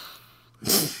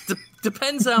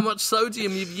 Depends how much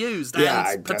sodium you've used and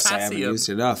I guess potassium. I haven't used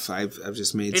enough. I've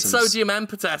just made It's some... sodium and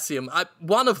potassium.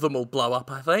 One of them will blow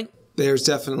up, I think. There's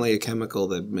definitely a chemical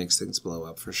that makes things blow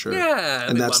up, for sure. Yeah,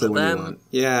 and that's the one you want.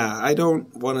 Yeah, I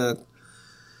don't want to...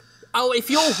 Oh,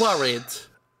 if you're worried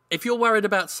if you're worried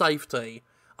about safety,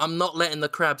 I'm not letting the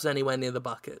crabs anywhere near the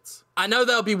buckets. I know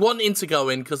they'll be wanting to go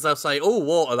in because they'll say, oh,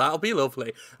 water, that'll be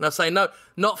lovely. And I'll say, no,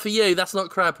 not for you, that's not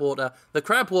crab water. The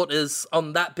crab water's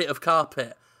on that bit of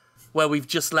carpet where we've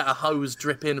just let a hose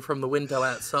drip in from the window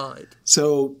outside.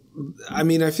 So, I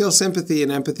mean, I feel sympathy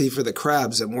and empathy for the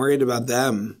crabs. I'm worried about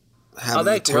them having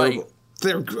they're a terrible...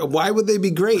 Why would they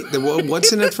be great?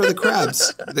 What's in it for the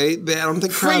crabs? They I don't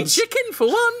think Free crabs... chicken, for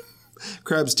one.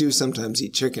 Crabs do sometimes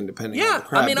eat chicken, depending on Yeah, the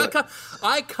crab. I mean, but-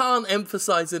 I can't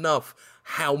emphasize enough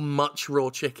how much raw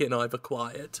chicken I've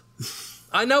acquired.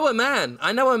 I know a man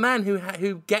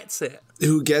who gets it.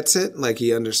 Who gets it? Like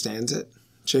he understands it?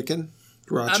 Chicken?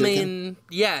 Raw I chicken? mean,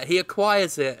 yeah, he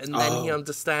acquires it and then he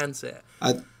understands it.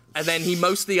 And then he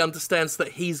mostly understands that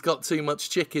he's got too much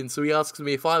chicken, so he asks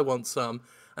me if I want some,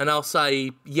 and I'll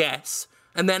say yes.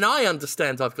 And then I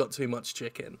understand I've got too much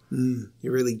chicken.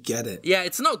 You really get it. Yeah,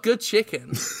 it's not good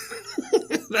chicken.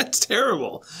 That's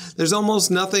terrible. There's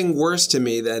almost nothing worse to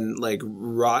me than like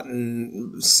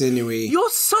rotten, sinewy. You're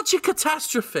such a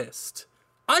catastrophist.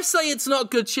 I say it's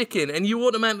not good chicken, and you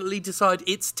automatically decide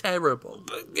it's terrible.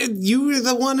 You were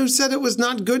the one who said it was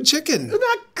not good chicken.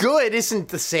 Not good isn't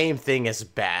the same thing as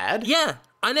bad. Yeah,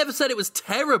 I never said it was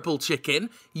terrible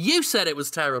chicken. You said it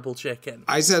was terrible chicken.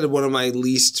 I said one of my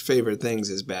least favorite things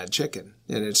is bad chicken,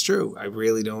 and it's true. I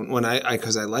really don't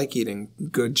because I like eating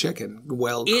good chicken,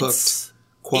 well cooked,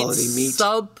 quality meat.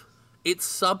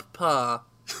 It's subpar.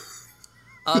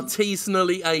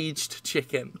 Artisanally aged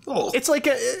chicken. Oh, It's like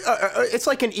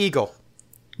an eagle.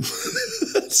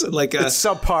 it's like a It's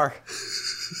subpar.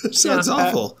 sounds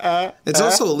awful. It's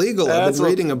also illegal. I've been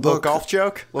reading a Little book. golf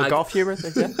joke, little golf humor.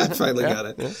 Yeah. I finally got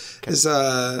it. It's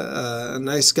a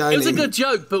nice guy. It was a named- good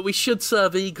joke, but we should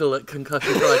serve eagle at Kentucky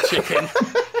Fried Chicken.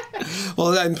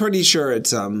 Well, I'm pretty sure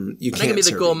it's you That can can't be the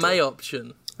serve gourmet eagle.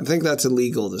 option. I think that's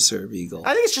illegal to serve eagle.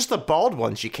 I think it's just the bald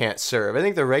ones you can't serve. I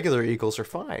think the regular eagles are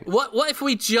fine. What if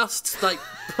we just like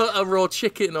put a raw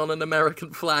chicken on an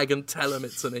American flag and tell them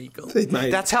it's an eagle? They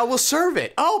might. That's how we'll serve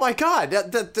it. Oh my God,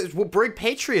 that will bring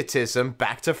patriotism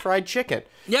back to fried chicken.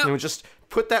 Yeah. And we'll just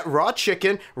put that raw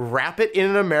chicken, wrap it in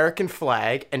an American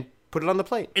flag, and put it on the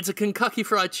plate. It's a Kentucky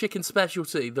Fried Chicken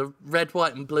specialty, the red,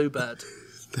 white, and blue bird.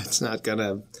 That's not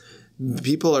gonna.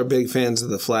 People are big fans of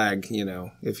the flag. You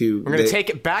know, if you We're gonna take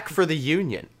it back for the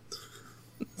Union.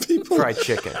 people. Fried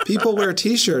chicken. People wear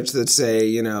T-shirts that say,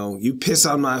 you know, you piss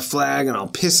on my flag and I'll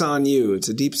piss on you. It's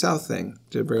a Deep South thing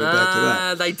to bring it back to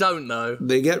that. They don't know.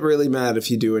 They get really mad if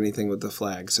you do anything with the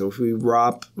flag. So if we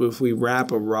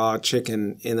wrap a raw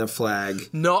chicken in a flag,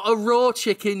 Not a raw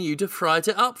chicken, you'd have fried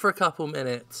it up for a couple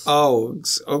minutes.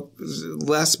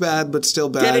 less bad but still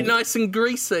bad. Get it nice and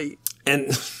greasy.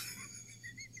 And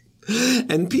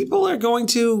and people are going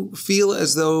to feel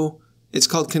as though it's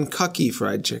called Kentucky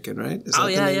Fried Chicken, right? Is that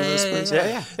the name of this place?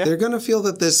 Yeah. They're going to feel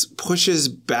that this pushes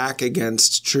back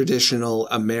against traditional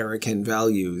American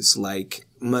values like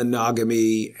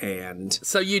monogamy and...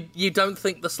 So you don't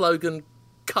think the slogan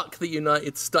 "Cuck the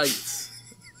United States"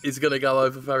 is going to go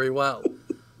over very well?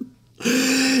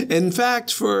 In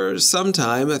fact, for some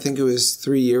time, I think it was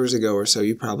 3 years ago or so,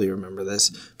 you probably remember this,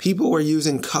 people were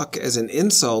using cuck as an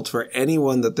insult for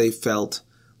anyone that they felt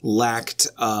lacked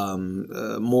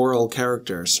moral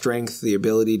character, strength, the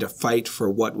ability to fight for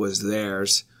what was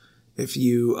theirs. If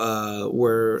you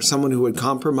were someone who would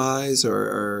compromise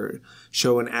or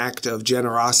show an act of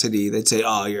generosity, they'd say,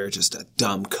 oh, you're just a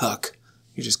dumb cuck.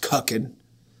 You're just cucking.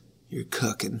 You're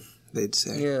cucking, they'd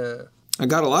say. Yeah. I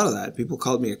got a lot of that. People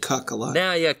called me a cuck a lot.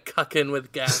 Now you're cucking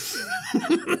with gas.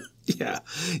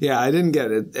 Yeah, I didn't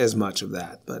get it as much of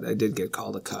that, but I did get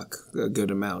called a cuck a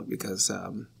good amount because,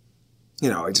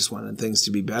 I just wanted things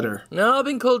to be better. No, I've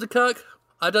been called a cuck.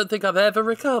 I don't think I've ever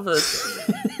recovered.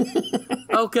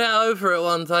 I'll get over it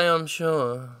one day, I'm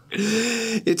sure.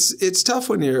 It's tough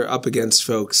when you're up against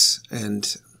folks,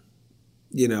 and,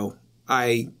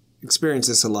 I experience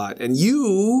this a lot, and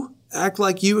you act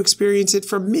like you experience it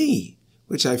from me,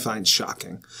 which I find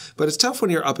shocking. But it's tough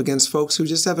when you're up against folks who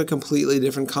just have a completely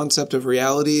different concept of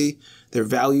reality. Their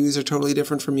values are totally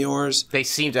different from yours. They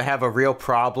seem to have a real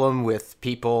problem with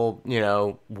people,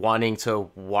 wanting to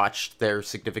watch their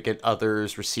significant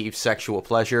others receive sexual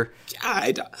pleasure.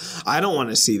 I don't want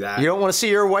to see that. You don't want to see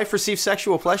your wife receive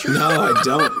sexual pleasure? No, I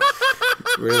don't.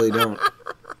 Really don't.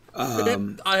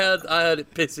 I heard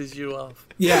it pisses you off.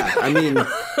 Yeah, I mean,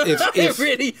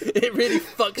 It really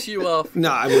fucks you off. No,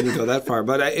 I wouldn't go that far.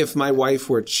 But if my wife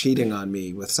were cheating on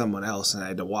me with someone else and I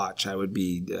had to watch, I would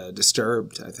be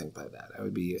disturbed. I think by that, it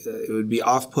would be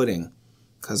off-putting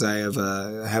because I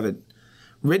have it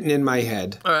written in my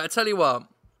head. All right, I tell you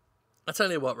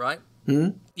what, right?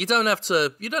 You don't have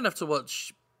to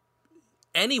watch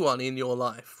anyone in your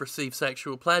life receive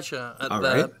sexual pleasure at All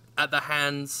right. at the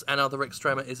hands and other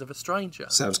extremities of a stranger,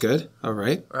 Sounds good. All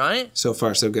right. right? So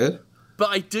far, so good. But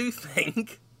I do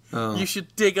think Oh. you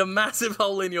should dig a massive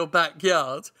hole in your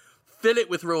backyard, fill it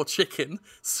with raw chicken,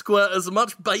 squirt as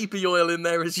much baby oil in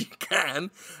there as you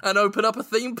can, and open up a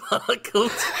theme park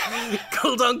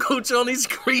called Uncle Johnny's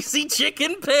Greasy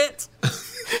Chicken Pit.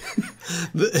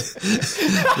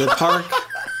 The park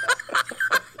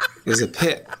is a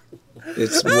pit.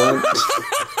 It's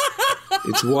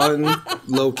one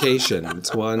location.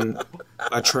 It's one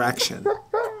attraction.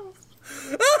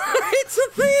 It's a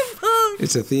theme park.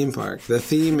 It's a theme park. The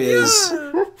theme is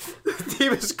He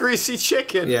was greasy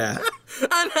chicken. yeah.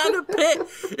 And a pit.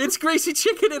 It's greasy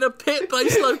chicken in a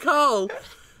pit-based locale.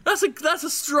 That's a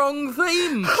strong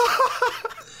theme.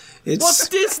 It's What's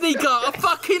Disney got? A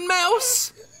fucking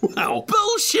mouse? wow.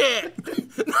 Bullshit!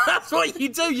 That's what you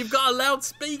do. You've got a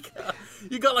loudspeaker.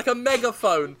 You've got like a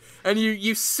megaphone. And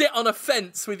you sit on a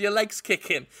fence with your legs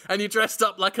kicking. And you're dressed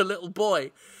up like a little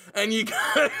boy. And you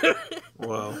go,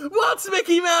 Whoa. what's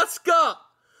Mickey Mouse got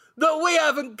that we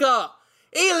haven't got?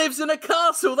 He lives in a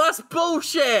castle. That's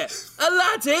bullshit.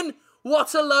 Aladdin,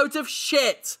 what a load of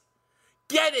shit.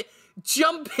 Get it.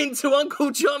 Jump into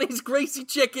Uncle Johnny's Greasy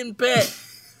Chicken Pit.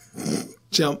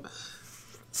 Jump.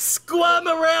 Squirm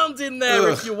around in there Ugh.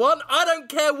 if you want. I don't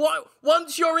care what.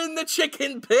 Once you're in the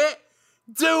chicken pit,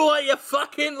 do what you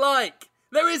fucking like.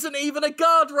 There isn't even a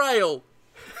guardrail.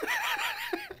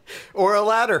 Or a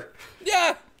ladder.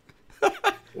 Yeah.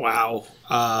 Wow.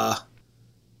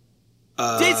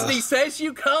 Disney says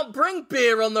you can't bring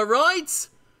beer on the rides.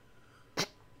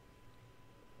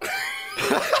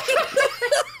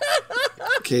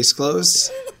 Case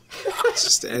closed. It's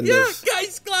just the end Yeah, of.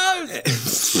 case closed.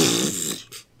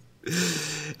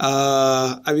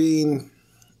 I mean,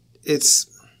 it's.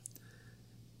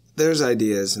 There's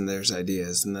ideas, and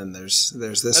then there's this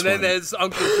And then one. there's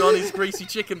Uncle Johnny's Greasy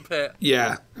Chicken Pit.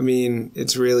 Yeah, I mean,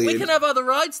 it's really. We can have other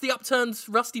rides. The upturned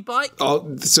rusty bike.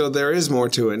 Oh, so there is more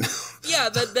to it. Yeah,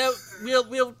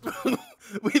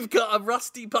 we've got a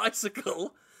rusty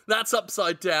bicycle that's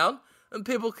upside down, and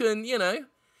people can,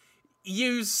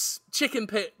 use chicken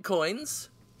pit coins.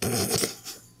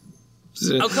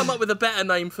 I'll come up with a better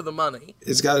name for the money.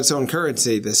 It's got its own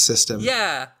currency, this system.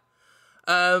 Yeah.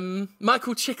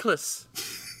 Michael Chiklis.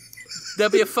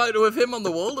 There'll be a photo of him on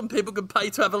the wall, and people can pay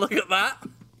to have a look at that.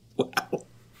 Wow.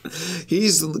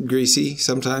 He's greasy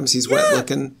sometimes. He's wet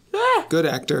looking. Good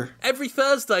actor. Every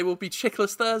Thursday will be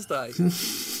Chiklis Thursday.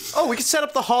 Oh, we could set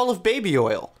up the Hall of Baby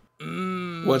Oil.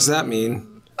 What's that mean?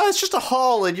 It's just a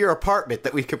hall in your apartment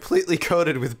that we completely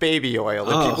coated with baby oil,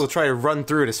 and people try to run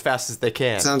through it as fast as they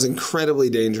can. Sounds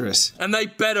incredibly dangerous. And they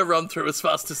better run through as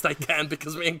fast as they can,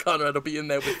 because me and Conrad will be in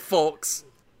there with forks.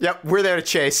 Yep, we're there to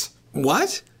chase.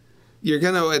 What? You're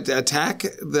gonna attack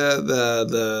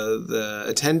the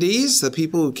attendees, the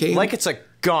people who came? Like it's a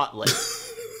gauntlet.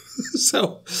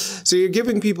 So you're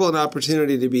giving people an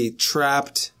opportunity to be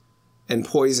trapped and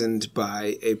poisoned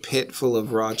by a pit full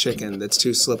of raw chicken that's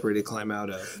too slippery to climb out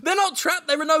of. They're not trapped,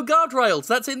 there are no guardrails.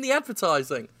 That's in the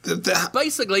advertising.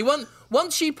 Basically,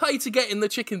 once you pay to get in the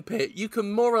chicken pit, you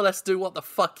can more or less do what the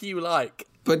fuck you like.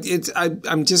 But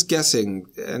I'm just guessing,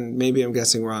 and maybe I'm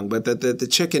guessing wrong, but the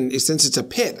chicken, since it's a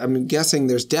pit, I'm guessing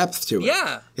there's depth to it.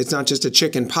 Yeah. It's not just a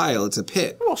chicken pile, it's a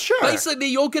pit. Well, sure. Basically,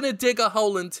 you're going to dig a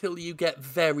hole until you get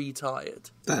very tired.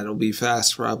 That'll be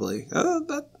fast, probably.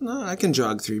 No, I can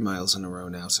jog 3 miles in a row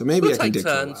now, so maybe We'll I can take dig for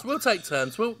a turns. while. We'll take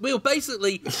turns.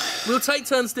 We'll take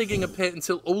turns digging a pit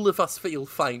until all of us feel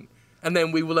faint. And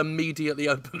then we will immediately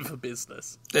open for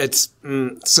business. It's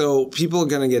so people are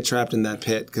gonna get trapped in that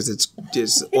pit because it's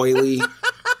just oily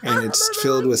and it's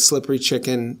filled with slippery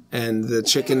chicken, and the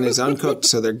chicken is uncooked,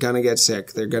 so they're gonna get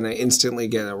sick. They're gonna instantly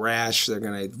get a rash. They're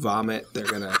gonna vomit.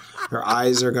 Their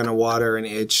eyes are gonna water and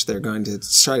itch. They're going to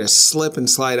try to slip and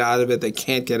slide out of it. They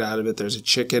can't get out of it. There's a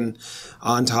chicken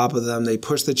on top of them. They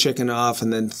push the chicken off,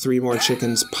 and then 3 more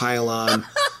chickens pile on.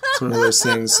 It's one of those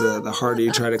things. The harder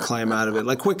you try to climb out of it,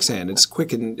 like quicksand. It's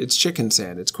chicken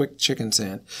sand. It's quick chicken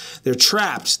sand. They're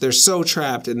trapped. They're so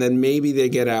trapped, and then maybe they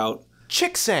get out.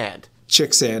 Chick sand.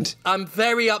 Chick sand. I'm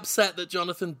very upset that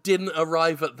Jonathan didn't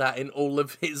arrive at that in all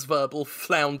of his verbal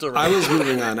floundering. I was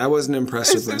moving on. I wasn't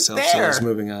impressed with Isn't myself, so I was there?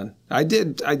 moving on. I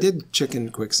did chicken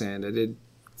quicksand. I did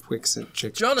quicksand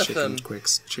chicken. Jonathan.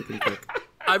 Chicken quick.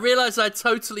 I realised I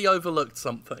totally overlooked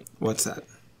something. What's that?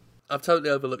 I've totally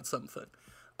overlooked something.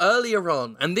 Earlier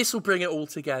on, and this will bring it all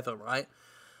together, right?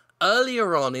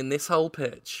 Earlier on in this whole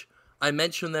pitch, I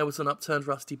mentioned there was an upturned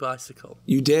rusty bicycle.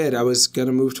 You did. I was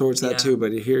gonna move towards that Yeah. too,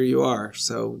 but here you are.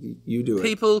 So you do it.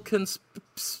 People can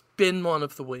spin one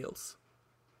of the wheels.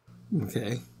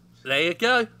 Okay. There you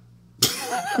go.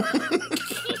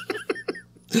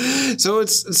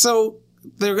 So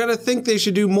they're going to think they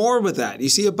should do more with that. You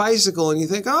see a bicycle and you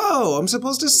think, oh, I'm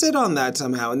supposed to sit on that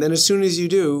somehow. And then as soon as you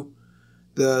do,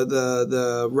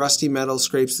 the rusty metal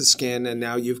scrapes the skin and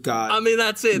now you've got I mean,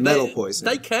 that's it. metal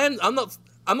poisoning. They can. I'm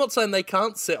not saying they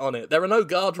can't sit on it. There are no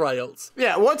guardrails.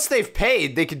 Yeah, once they've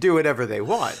paid, they can do whatever they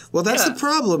want. Well, that's Yeah. the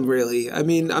problem, really. I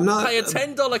mean, I'm not... Pay a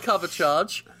 $10 cover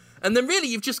charge, and then really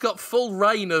you've just got full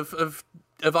reign of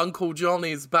Uncle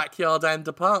Johnny's backyard and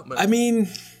apartment. I mean,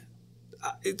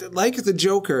 like the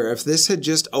Joker, if this had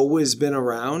just always been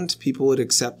around, people would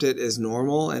accept it as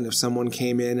normal. And if someone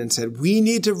came in and said, we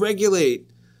need to regulate,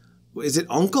 is it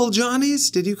Uncle Johnny's?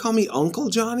 Did you call me Uncle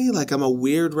Johnny? Like I'm a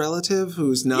weird relative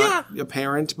who's not a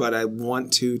parent, but I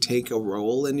want to take a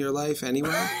role in your life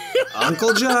anyway?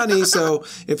 Uncle Johnny. So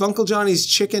if Uncle Johnny's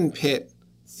Chicken Pit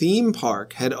theme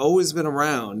park had always been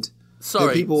around, Sorry,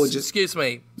 then people would just... excuse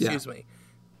me.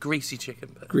 Greasy chicken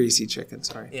pit. Greasy chicken,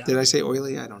 sorry. Yeah. Did I say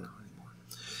oily? I don't know anymore.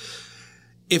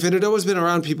 If it had always been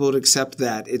around, people would accept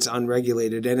that it's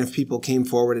unregulated. And if people came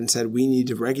forward and said, we need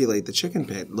to regulate the chicken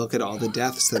pit, look at all the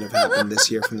deaths that have happened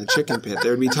this year from the chicken pit.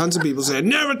 There would be tons of people saying,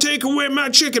 never take away my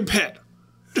chicken pit.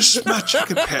 This is my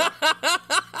chicken pit.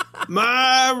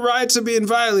 My rights are being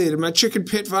violated. My chicken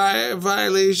pit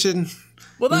violation.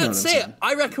 Well, You know that's what I'm it. saying.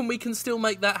 I reckon we can still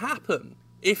make that happen.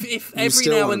 If every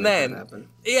still now wanna and make then, that happen.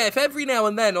 if every now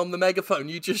and then on the megaphone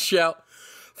you just shout,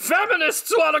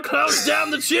 "Feminists want to close down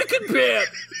the chicken pit."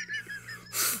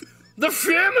 The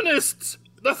feminists,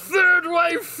 the third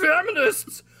wave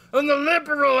feminists, and the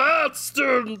liberal arts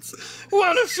students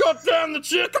want to shut down the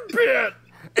chicken pit.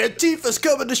 Antifa's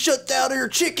coming to shut down your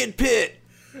chicken pit.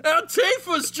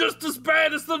 Antifa's just as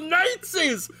bad as the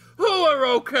Nazis, who are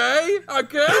okay, I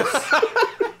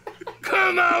guess.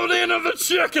 Come out into the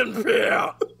chicken pit.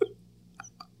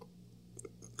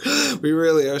 We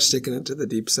really are sticking it to the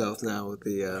deep south now with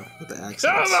the accents.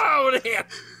 Come on here.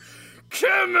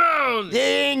 Come on.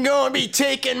 They ain't gonna be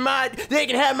taking they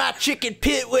can have my chicken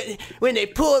pit when they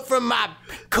pull it from my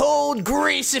cold,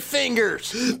 greasy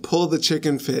fingers. Pull the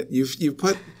chicken pit. You've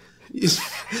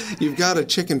got a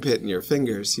chicken pit in your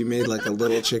fingers. You made like a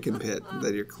little chicken pit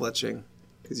that you're clutching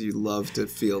because you love to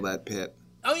feel that pit.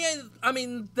 Oh yeah, I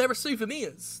mean there are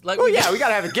souvenirs. Like, Oh yeah, we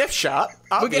gotta have a gift shop, we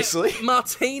get obviously.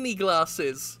 martini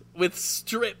glasses with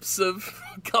strips of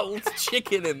cold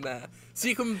chicken in there, so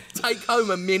you can take home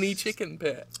a mini chicken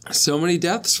pit. So many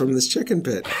deaths from this chicken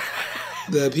pit.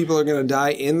 The people are going to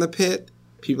die in the pit.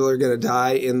 People are going to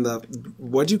die in the,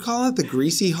 what do you call it? The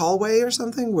greasy hallway or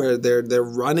something, where they're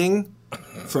running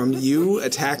from you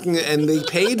attacking, and they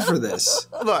paid for this.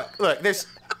 Look,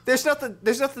 there's nothing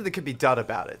that can be done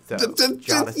about it, though,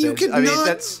 Jonathan. You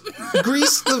cannot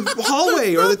grease the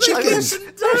hallway or the chickens.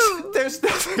 There's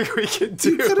nothing we can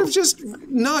do. You could have just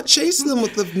not chased them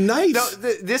with the knife. No,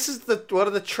 this is one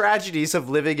of the tragedies of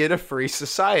living in a free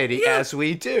society, as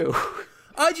we do.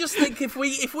 I just think if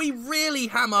we really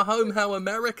hammer home how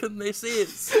American this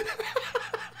is,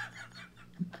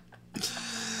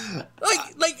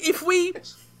 like if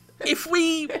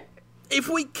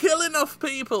we kill enough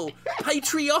people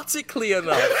patriotically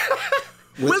enough,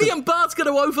 William Bart's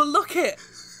going to overlook it.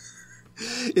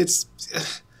 It's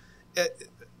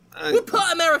We'll put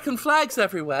American flags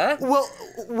everywhere.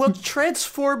 We'll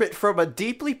transform it from a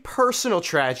deeply personal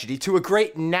tragedy to a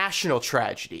great national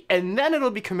tragedy, and then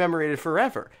it'll be commemorated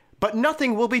forever. But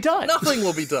nothing will be done. Nothing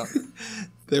will be done.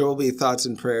 There will be thoughts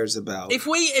and prayers about. If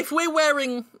we're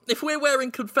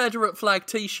wearing Confederate flag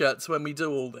T-shirts when we do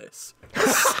all this,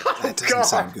 That doesn't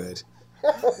sound good.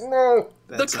 No.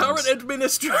 the current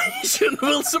administration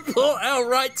will support our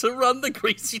right to run the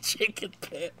greasy chicken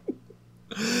pit.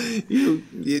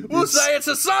 We'll say it's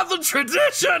a Southern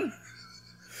tradition.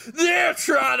 They're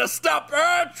trying to stop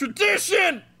our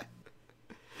tradition.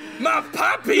 My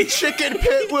puppy Chicken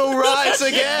pit will rise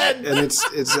again. And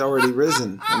it's already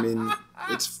risen. I mean,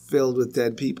 it's filled with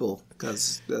dead people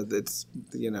because it's,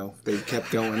 they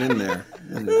kept going in there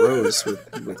and it rose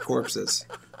with corpses.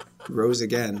 Rose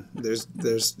again.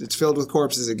 It's filled with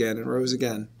corpses again and rose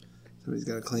again. Somebody's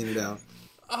got to clean it out.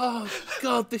 Oh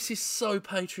God, this is so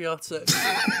patriotic.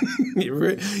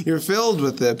 You're filled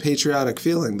with the patriotic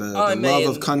feeling, the love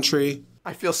of country.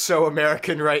 I feel so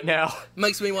American right now.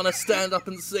 Makes me want to stand up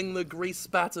and sing the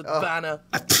grease-spattered banner.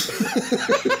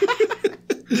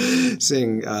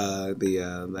 Sing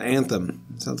the anthem.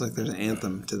 Sounds like there's an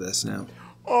anthem to this now.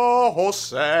 Oh,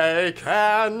 say,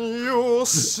 can you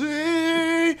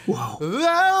see? Whoa. There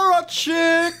are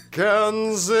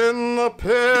chickens in the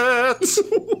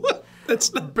pit.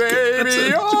 That's not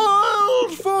Baby oil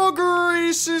for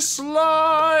greasy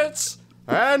slides.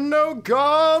 and no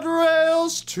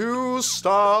guardrails to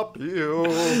stop you.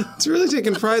 It's really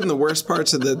taking pride in the worst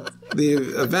parts of the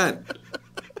event,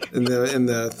 in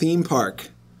the theme park.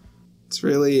 It's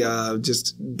really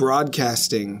just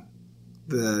broadcasting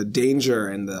the danger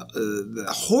and the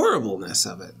horribleness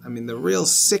of it. I mean, the real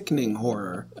sickening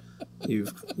horror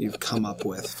you've come up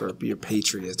with for your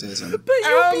patriotism. And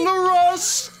the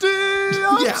rusty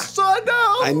upside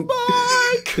down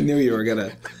bike. I knew you were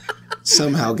gonna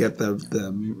somehow get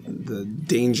the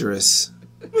dangerous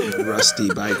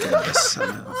rusty bike in this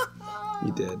somehow.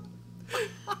 You did.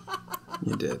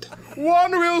 You did.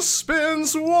 One wheel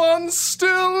spins, one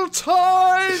still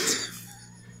tight.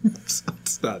 It's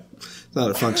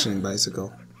not a functioning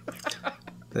bicycle.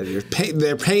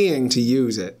 They're paying to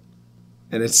use it,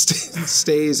 and it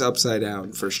stays upside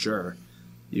down for sure.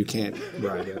 You can't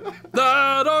ride it.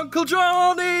 That Uncle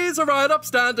Johnny's a right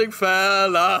upstanding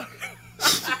fella.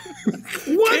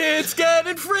 What? It's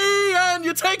getting free and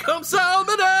you take home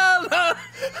salmonella.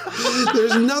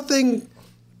 There's nothing.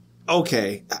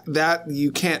 Okay, that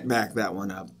you can't back that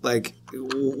one up. Like,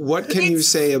 what can you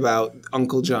say about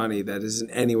Uncle Johnny that is in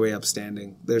any way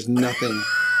upstanding? There's nothing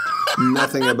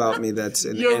about me that's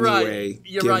in any way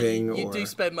giving or... You do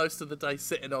spend most of the day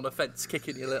sitting on a fence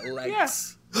kicking your little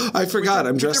legs. I forgot.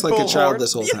 I'm dressed like a child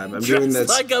this whole time. I'm doing this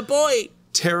like a boy.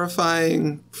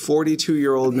 terrifying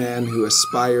 42-year-old man who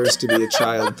aspires to be a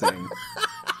child thing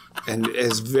and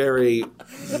is very,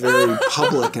 very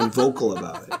public and vocal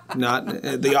about it. Not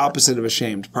the opposite of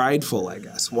ashamed. Prideful, I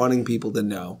guess. Wanting people to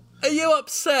know. Are you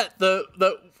upset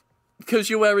that because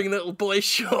you're wearing little boy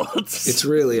shorts, It's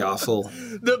really awful.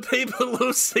 that people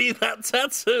will see that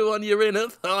tattoo on your inner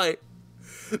thigh?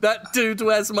 That dude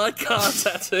wears my car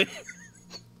tattoo.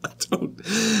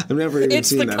 I've never even It's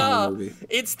seen the that car. whole movie.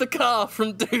 It's the car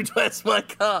from Dude Where's My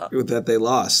Car? That they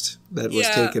lost. That was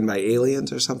Yeah. taken by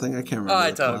aliens or something. I can't remember.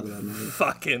 I the plot of that don't movie.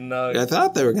 fucking know. I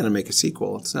thought they were going to make a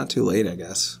sequel. It's not too late, I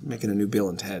guess. Making a new Bill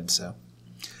and Ted, so.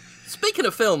 Speaking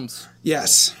of films,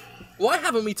 Yes. why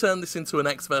haven't we turned this into an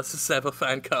X vs. Sever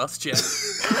fan cast yet?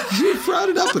 You brought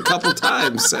it up a couple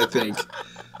times, I think.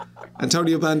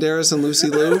 Antonio Banderas and Lucy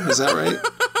Liu, is that right?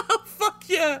 Fuck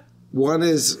yeah. One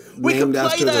is We could named play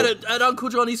after that the... at Uncle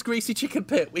Johnny's Greasy Chicken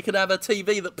Pit. We could have a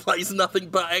TV that plays nothing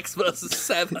but X vs.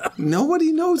 Sever.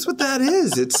 Nobody knows what that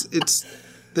is. It's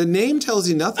the name tells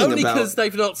you nothing Only about... because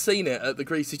they've not seen it at the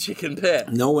Greasy Chicken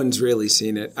Pit. No one's really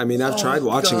seen it. I mean, I've tried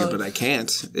watching God. it, but I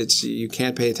can't. You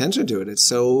can't pay attention to it. It's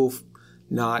so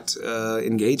not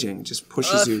engaging. It just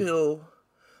pushes you.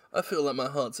 I feel like my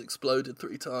heart's exploded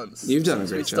 3 times. You've done a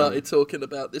since great we job. started talking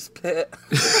about this pit.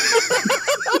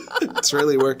 It's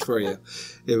really worked for you.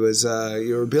 It was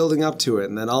you were building up to it,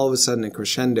 and then all of a sudden it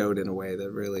crescendoed in a way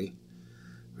that really,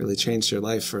 really changed your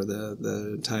life for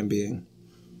the time being.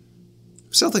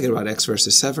 I'm still thinking about X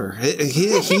versus Sever. He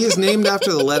is named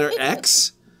after the letter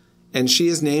X, and she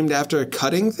is named after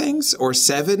cutting things or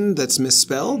 7 that's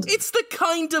misspelled. It's the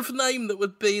kind of name that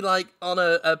would be like on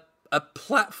a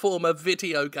platformer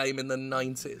video game in the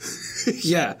 90s.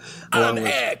 Yeah, I'm along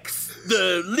with- X,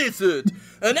 the lizard,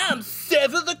 and I'm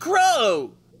Sever the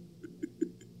crow.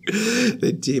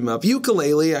 They team up.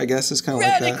 Ukulele, I guess, is kind of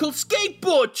like that. Radical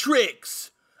skateboard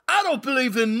tricks. I don't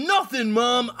believe in nothing,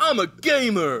 Mom. I'm a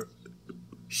gamer.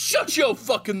 Shut your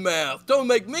fucking mouth. Don't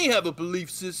make me have a belief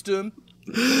system.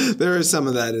 There is some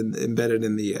of that embedded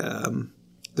in the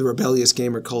rebellious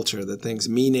gamer culture that thinks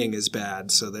meaning is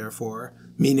bad, so therefore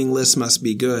meaningless must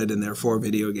be good, and therefore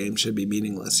video games should be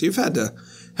meaningless. You've had to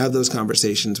have those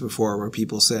conversations before where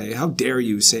people say, how dare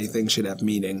you say things should have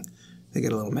meaning? They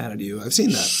get a little mad at you. I've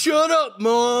seen that. Shut up,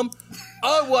 Mom.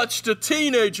 I watched a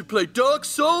teenager play Dark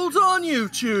Souls on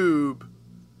YouTube.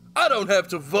 I don't have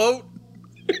to vote.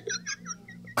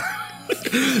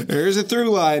 There's a through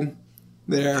line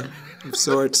there of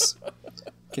sorts.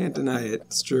 Can't deny it.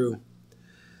 It's true.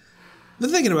 I've been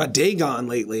thinking about Dagon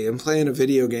lately. I'm playing a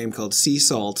video game called Sea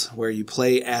Salt where you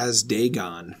play as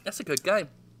Dagon. That's a good game.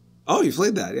 Oh, you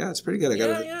played that? Yeah, it's pretty good. I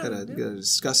Yeah, gotta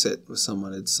discuss it with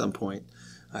someone at some point.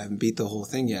 I haven't beat the whole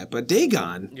thing yet, but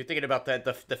Dagon. You're thinking about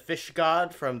the fish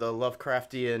god from the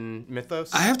Lovecraftian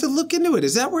mythos? I have to look into it.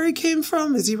 Is that where he came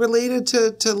from? Is he related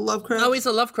to Lovecraft? Oh, he's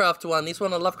a Lovecraft one. He's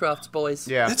one of Lovecraft's boys.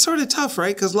 Yeah. That's sort of tough,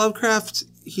 right? Because Lovecraft,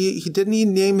 he didn't he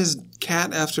name his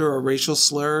cat after a racial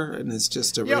slur and is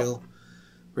just a real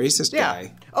racist Yeah.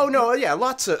 guy. Oh, no, yeah,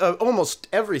 lots of... almost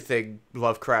everything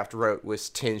Lovecraft wrote was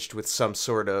tinged with some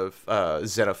sort of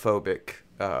xenophobic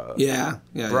Yeah.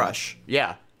 brush.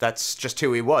 Yeah, that's just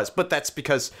who he was. But that's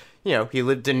because, he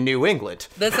lived in New England.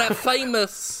 There's that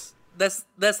famous there's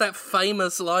that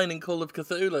famous line in Call of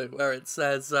Cthulhu where it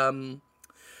says,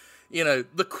 You know,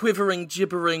 the quivering,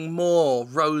 gibbering moor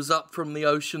rose up from the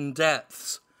ocean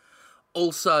depths.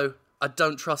 Also, I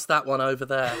don't trust that one over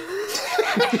there.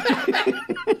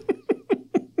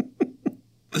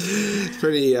 It's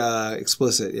pretty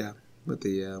explicit, yeah, with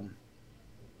the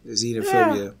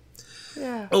xenophobia.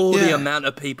 The amount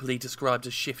of people he described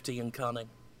as shifty and cunning.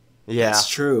 Yeah. That's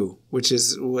true, which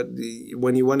is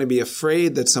when you want to be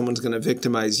afraid that someone's going to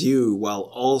victimize you while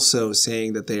also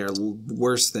saying that they are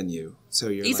worse than you. So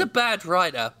He's a bad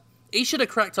writer. He should have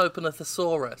cracked open a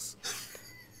thesaurus.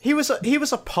 He was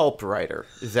a pulp writer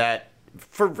that,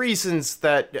 for reasons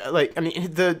that,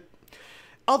 the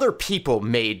other people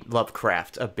made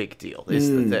Lovecraft a big deal, is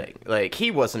the thing. Like,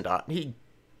 he wasn't,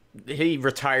 he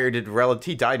retired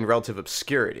he died in relative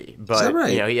obscurity, but, is that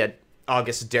right? He had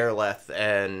August Derleth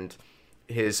and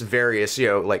his various,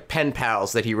 pen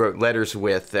pals that he wrote letters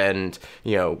with and,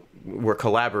 were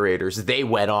collaborators. They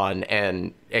went on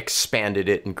and expanded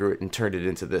it and grew it and turned it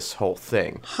into this whole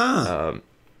thing.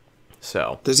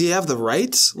 So does he have the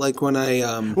rights? Like when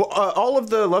all of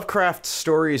the Lovecraft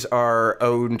stories are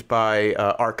owned by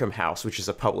Arkham House, which is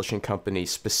a publishing company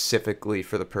specifically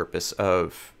for the purpose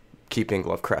of keeping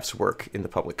Lovecraft's work in the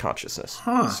public consciousness.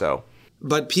 So,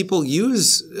 but people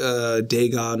use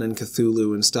Dagon and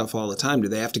Cthulhu and stuff all the time. Do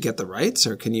they have to get the rights,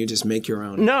 or can you just make your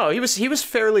own? No, he was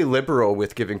fairly liberal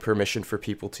with giving permission for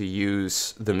people to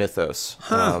use the mythos.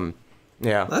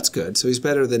 Yeah, that's good. So he's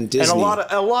better than Disney. And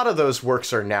a lot of those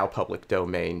works are now public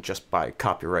domain just by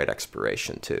copyright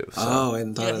expiration too. So. Oh, I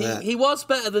hadn't thought of that. He was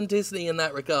better than Disney in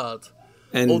that regard,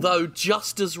 although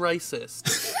just as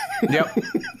racist. Yep.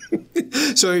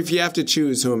 So if you have to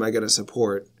choose who am I going to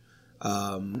support,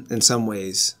 in some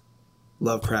ways,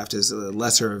 Lovecraft is the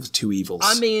lesser of two evils.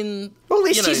 I mean, well, at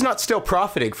least he's not still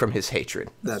profiting from his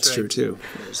hatred. That's true too.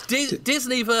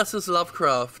 Disney versus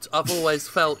Lovecraft, I've always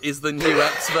felt, is the new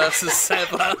X versus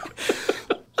Sever.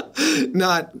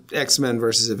 Not X-Men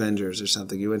versus Avengers or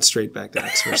something. You went straight back to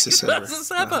X versus Sever. Versus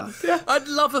Sever. Yeah. I'd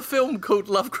love a film called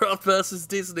Lovecraft versus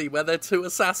Disney where they're two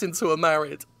assassins who are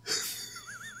married.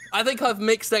 I think I've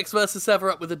mixed X versus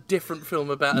Sever up with a different film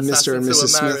about assassins Mr. and who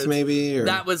Mrs. are married. Smith, maybe? Or...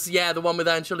 That was, the one with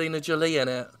Angelina Jolie in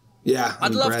it. Yeah.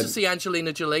 I'd love to see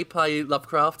Angelina Jolie play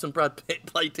Lovecraft and Brad Pitt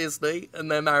play Disney,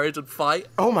 and they're married and fight.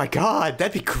 Oh my god,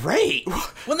 that'd be great!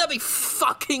 Wouldn't that be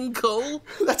fucking cool?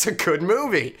 That's a good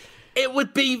movie. It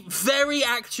would be very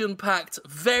action-packed,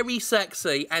 very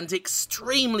sexy, and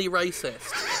extremely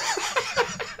racist.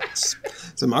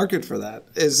 It's a market for that.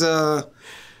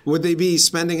 Would they be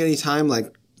spending any time,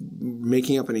 like,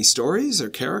 making up any stories or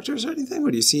characters or anything?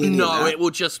 Would you see any of that? It will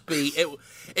just be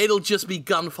it'll just be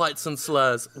gunfights and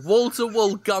slurs,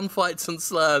 wall-to-wall gunfights and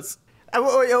slurs.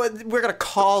 We're gonna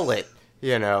call it,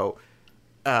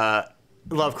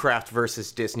 Lovecraft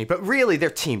versus Disney, but really they're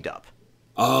teamed up.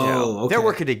 Oh, okay. They're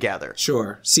working together.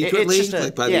 Sure. Secretly,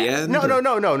 by the end?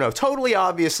 No. Totally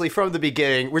obviously from the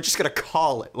beginning, we're just gonna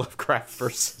call it Lovecraft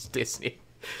versus Disney.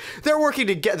 They're working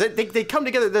together. They come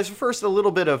together. There's first a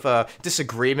little bit of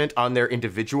disagreement on their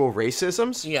individual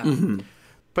racisms. Yeah. Mm-hmm.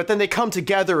 But then they come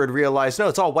together and realize, no,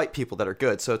 it's all white people that are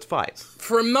good, so it's fine.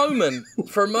 For a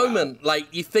moment, like,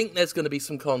 you think there's going to be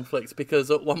some conflict because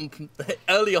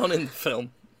early on in the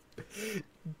film,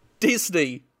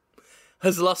 Disney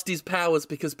has lost his powers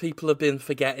because people have been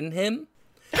forgetting him.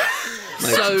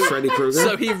 Like Freddy Krueger?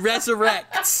 So he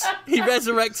resurrects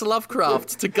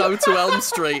Lovecraft to go to Elm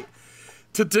Street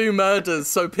to do murders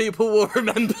so people will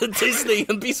remember Disney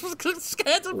and be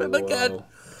scared of him again.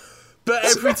 But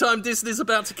every time Disney's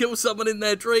about to kill someone in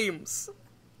their dreams,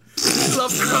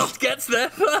 Lovecraft gets there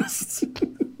first.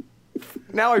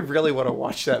 Now I really want to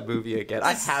watch that movie again.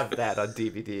 I have that on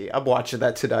DVD. I'm watching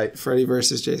that tonight. Freddy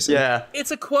versus Jason. Yeah. It's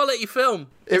a quality film.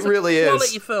 It really is.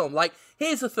 Quality film. Like,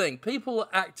 here's the thing. People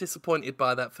act disappointed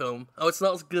by that film. Oh, it's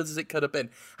not as good as it could have been.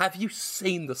 Have you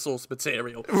seen the source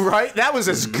material? Right? That was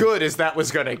as good as that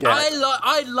was going to get.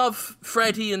 I love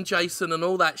Freddy and Jason and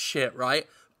all that shit, right?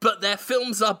 But their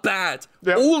films are bad.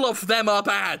 Yep. All of them are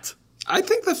bad. I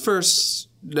think the first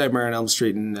Nightmare on Elm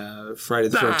Street and Friday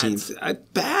the 13th.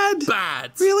 Bad?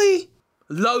 Bad. Really?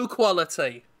 Low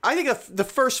quality. I think the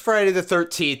first Friday the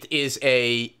 13th is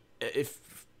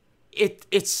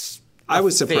it's I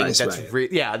was surprised by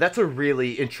it. That's a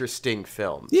really interesting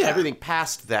film. Yeah. Everything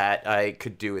past that I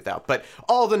could do without. But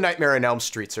all the Nightmare on Elm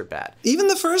Streets are bad. Even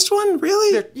the first one?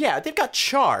 Really? They've got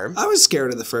charm. I was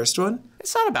scared of the first one.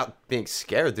 It's not about being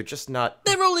scared. They're just not...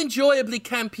 They're all enjoyably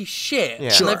campy shit. Yeah.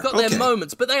 Sure, and they've got their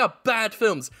moments, but they are bad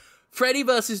films. Freddy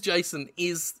vs. Jason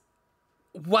is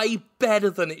way better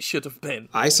than it should have been.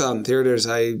 I saw it in theaters.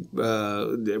 I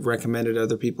recommended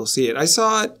other people see it. I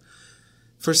saw it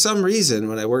For some reason,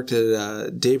 when I worked at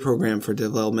a day program for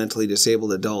developmentally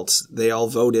disabled adults, they all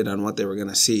voted on what they were going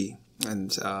to see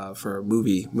and for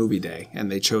movie day,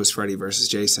 and they chose Freddy versus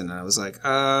Jason. And I was like,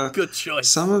 Good choice.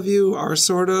 some of you are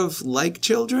sort of like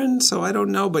children, so I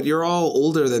don't know, but you're all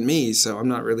older than me, so I'm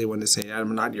not really one to say,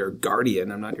 I'm not your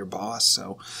guardian, I'm not your boss,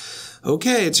 so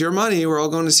okay, it's your money, we're all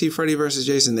going to see Freddy versus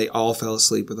Jason. They all fell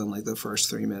asleep within like the first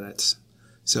 3 minutes.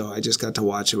 So I just got to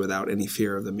watch it without any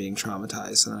fear of them being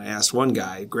traumatized. And I asked one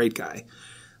guy, great guy,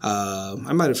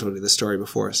 I might have told you this story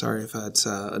before, sorry if it's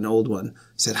an old one. I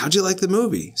said, how'd you like the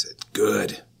movie? He said,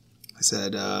 good. I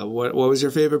said, what was your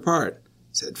favorite part?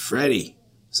 He said, Freddy.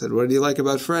 I said, what do you like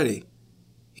about Freddy?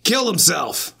 He killed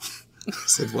himself. I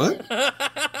said, what?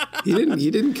 He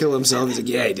didn't kill himself. He said,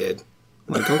 yeah, he did.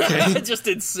 I'm like, okay. Just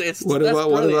insist. What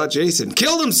about Jason?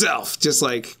 Killed himself! Just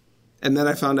like, and then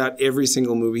I found out every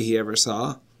single movie he ever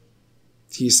saw,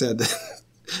 he said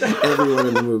that everyone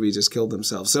in the movie just killed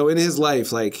themselves. So in his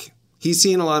life, like, he's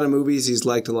seen a lot of movies, he's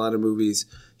liked a lot of movies,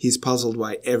 he's puzzled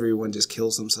why everyone just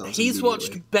kills themselves. He's immediately.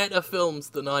 watched better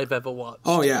films than I've ever watched.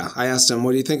 Oh yeah, I asked him,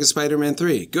 what do you think of Spider-Man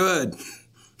 3? Good.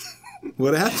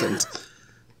 What happened?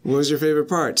 What was your favorite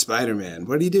part? Spider-Man.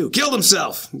 What did he do? Killed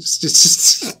himself!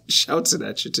 Just shouts it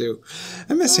at you, too.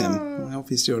 I miss him. I hope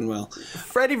he's doing well.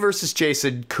 Freddy versus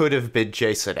Jason could have been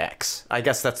Jason X. I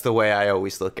guess that's the way I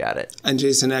always look at it. And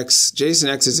Jason X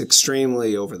is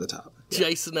extremely over the top.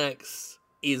 Jason X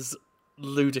is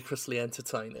ludicrously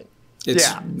entertaining.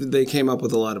 They came up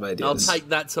with a lot of ideas. I'll take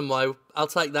that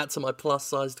to my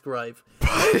plus-sized grave.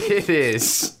 It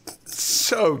is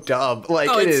so dumb. Like,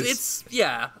 Oh, it it's, is. it's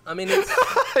yeah. I mean, it's,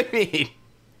 I mean,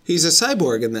 He's a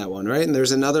cyborg in that one, right? And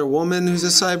there's another woman who's a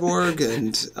cyborg,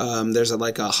 and there's a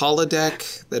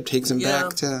holodeck that takes him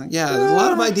back to... Yeah, there's a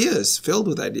lot of ideas, filled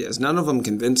with ideas. None of them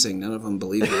convincing, none of them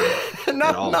believable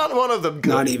at all. not one of them good.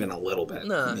 Not even a little bit.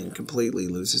 No. I mean, completely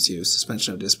loses you,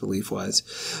 suspension of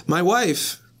disbelief-wise. My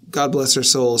wife, God bless her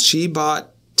soul, she bought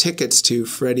tickets to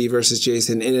Freddy versus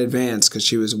Jason in advance because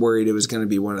she was worried it was going to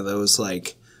be one of those,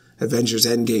 Avengers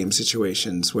Endgame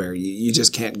situations where you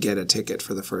just can't get a ticket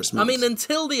for the first month. I mean,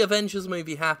 until the Avengers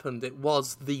movie happened, it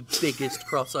was the biggest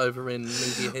crossover in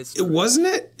movie history. Wasn't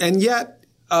it? And yet,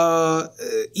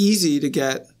 easy to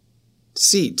get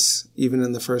seats, even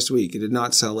in the first week. It did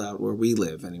not sell out where we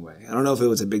live, anyway. I don't know if it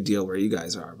was a big deal where you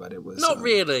guys are, but it was... Not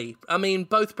really. I mean,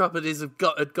 both properties had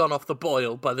gone off the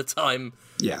boil by the time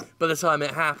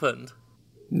it happened.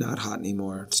 Not hot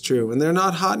anymore. It's true. And they're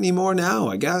not hot anymore now,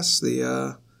 I guess.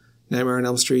 The Nightmare on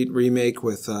Elm Street remake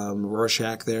with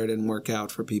Rorschach there didn't work out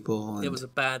for people. And It was a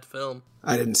bad film.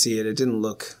 I didn't see it. It didn't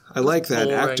look... I like that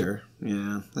boring. actor.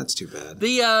 Yeah, that's too bad.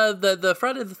 The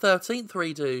Friday the 13th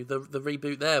redo, the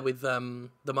reboot there with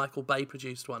the Michael Bay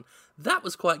produced one, that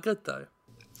was quite good though.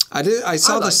 I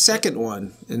saw the liked second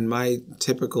one in my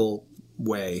typical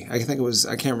way. I think it was...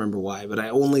 I can't remember why, but I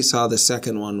only saw the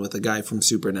second one with a guy from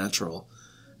Supernatural.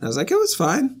 And I was like, it was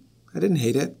fine. I didn't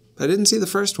hate it. I didn't see the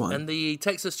first one. And the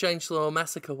Texas Chainsaw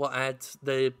Massacre, what had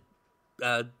the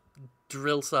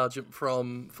drill sergeant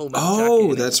from Full Metal Jacket. Oh,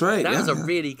 in it. that's right. That was a yeah.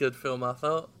 really good film, I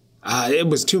thought. It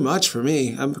was too much for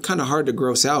me. I'm kind of hard to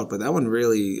gross out, but that one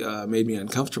really made me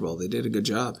uncomfortable. They did a good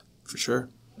job, for sure.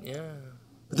 Yeah.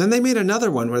 But then they made another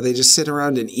one where they just sit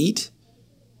around and eat.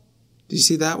 Did you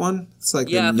see that one? It's like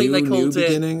Yeah, the new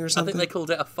beginning or I something. think they called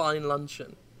it a fine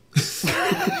luncheon.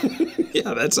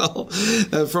 Yeah, that's all.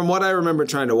 From what I remember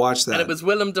trying to watch that. And it was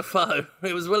Willem Dafoe.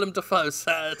 It was Willem Dafoe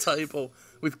sat at a table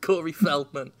with Corey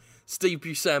Feldman, Steve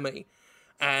Buscemi,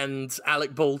 and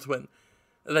Alec Baldwin.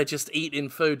 They're just eating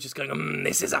food, just going,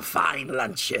 this is a fine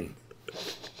luncheon.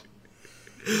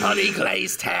 Honey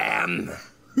glazed ham.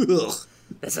 Ugh.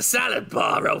 There's a salad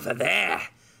bar over there.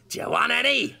 Do you want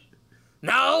any?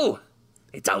 No?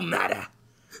 It don't matter.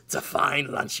 It's a fine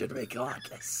luncheon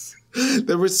regardless.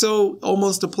 There was so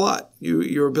almost a plot.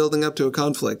 You were building up to a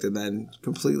conflict and then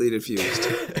completely diffused.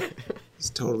 He's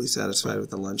totally satisfied with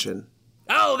the luncheon.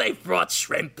 Oh, they've brought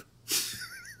shrimp.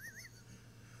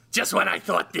 Just when I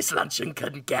thought this luncheon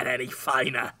couldn't get any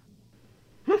finer.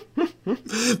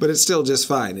 But it's still just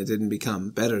fine. It didn't become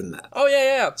better than that. Oh,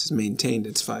 yeah. It just maintained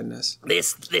its fineness.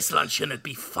 This luncheon would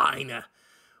be finer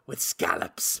with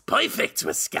scallops. Perfect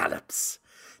with scallops.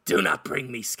 Do not bring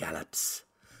me scallops,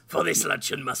 for this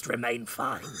luncheon must remain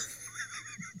fine.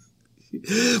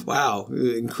 Wow,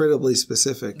 incredibly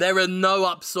specific. There are no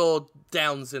ups or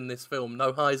downs in this film,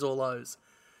 no highs or lows.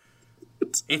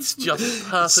 It's just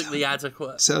perfectly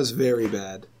adequate. Sounds very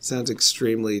bad. Sounds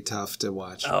extremely tough to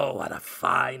watch. Oh, what a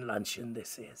fine luncheon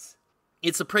this is.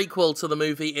 It's a prequel to the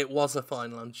movie It Was a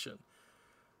Fine Luncheon.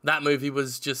 That movie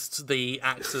was just the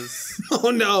actors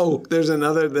Oh no, there's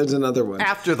another one.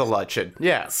 After the luncheon.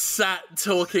 Yeah. sat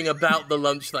talking about the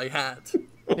lunch they had.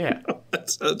 Yeah. That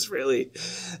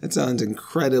sounds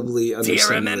incredibly Do you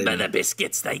remember understimulating. the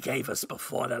biscuits they gave us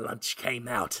before the lunch came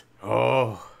out?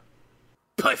 Oh,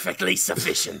 Perfectly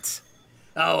sufficient.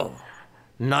 Oh,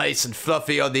 nice and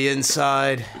fluffy on the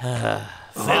inside.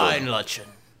 Fine luncheon.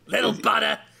 little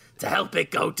butter to help it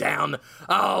go down.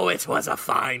 Oh, it was a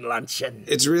fine luncheon.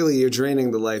 It's really, you're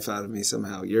draining the life out of me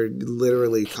somehow. You're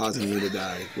literally causing me to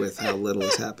die with how little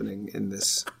is happening in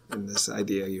this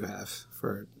idea you have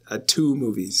for 2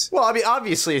 movies. Well, I mean,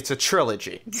 obviously it's a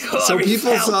trilogy. So Corey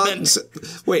people Feldman.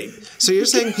 wait, so you're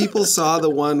saying people saw the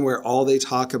one where all they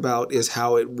talk about is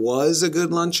how it was a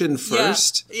good luncheon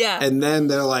first? yeah. And then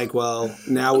they're like, well,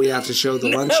 now we have to show the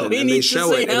No, luncheon. we And they need to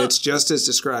show see it, and how- it's just as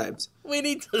described. We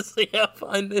need to see how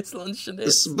fine this luncheon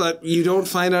is. But you don't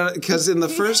find out, because in the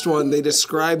first one, they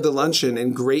describe the luncheon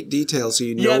in great detail, so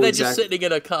you know Yeah, they're just exactly. sitting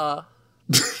in a car.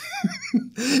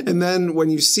 And then when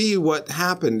you see what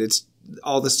happened, it's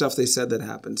all the stuff they said that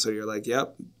happened. So you're like,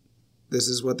 yep, this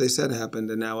is what they said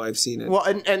happened, and now I've seen it. Well,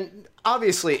 and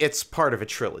obviously it's part of a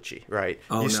trilogy, right?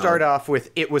 Oh, you no. start off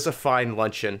with "It was a fine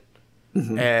luncheon,"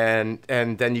 and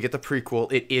then you get the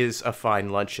prequel, "It is a fine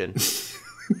luncheon,"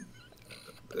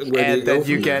 Where do and go then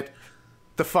you from get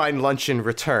 "The Fine Luncheon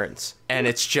Returns," and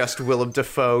it's just Willem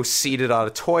Dafoe seated on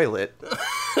a toilet,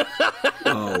 there?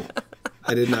 Oh,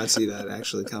 I did not see that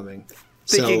actually coming.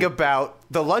 thinking So- about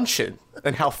the luncheon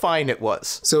and how fine it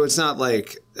was. So it's not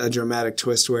like a dramatic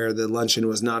twist where the luncheon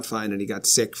was not fine and he got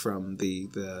sick from the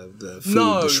food,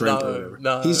 No, the shrimp no, or whatever.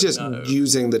 no, He's just no.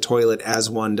 using the toilet as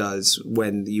one does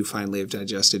when you finally have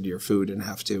digested your food and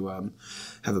have to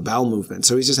have a bowel movement.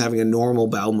 So he's just having a normal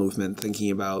bowel movement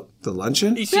thinking about the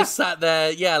luncheon? He's just sat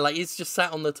there, like he's just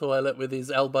sat on the toilet with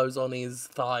his elbows on his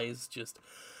thighs, just,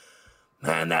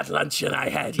 man, that luncheon I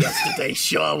had yesterday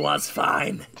sure was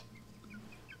fine.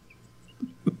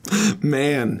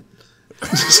 Man.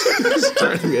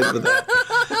 Starting it with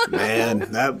that.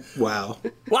 Man, wow.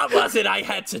 What was it I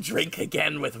had to drink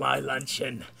again with my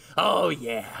luncheon? Oh,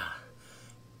 yeah.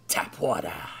 Tap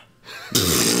water.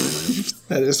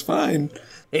 That is fine.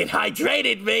 It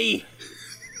hydrated me.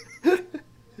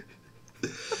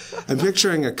 I'm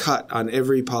picturing a cut on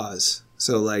every pause.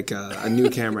 So like a new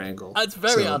camera angle. It's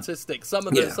very So artistic. Some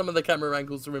of yeah. the camera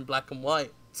angles are in black and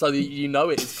white, so that you know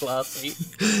it is classy.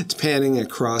 It's panning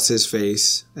across his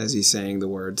face as he's saying the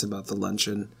words about the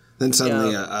luncheon. Then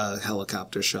suddenly a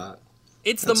helicopter shot.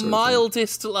 It's the sort of thing.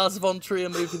 mildest Lars von Trier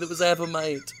movie that was ever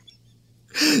made.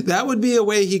 That would be a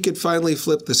way he could finally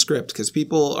flip the script because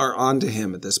people are onto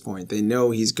him at this point. They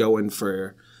know he's going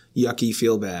for yucky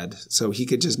feel bad, so he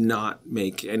could just not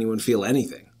make anyone feel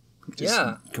anything. Just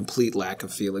Yeah. complete lack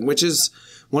of feeling, which is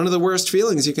one of the worst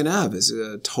feelings you can have is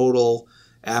total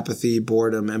apathy,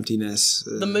 boredom, emptiness.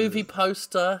 The movie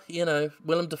poster,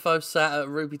 Willem Dafoe sat at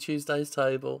Ruby Tuesday's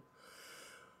table.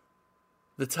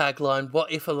 The tagline,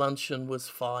 "What if a luncheon was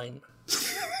fine?"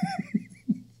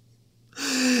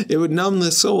 It would numb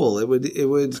the soul. It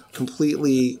would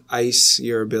completely ice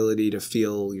your ability to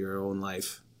feel your own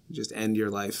life. Just end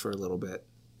your life for a little bit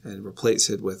and replace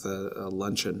it with a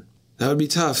luncheon. That would be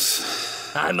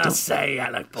tough. I must say,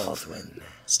 Alec Baldwin.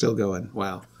 Still going.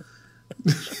 Wow.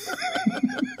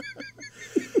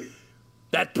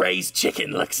 That braised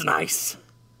chicken looks nice.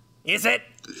 Is it?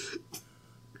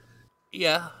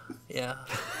 Yeah.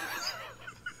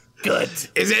 Good.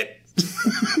 Is it?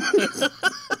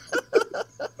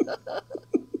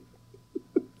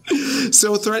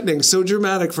 So threatening, so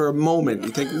dramatic for a moment. You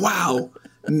think, wow,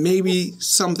 maybe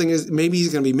he's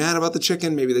going to be mad about the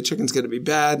chicken. Maybe the chicken's going to be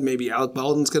bad. Maybe Alec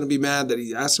Baldwin's going to be mad that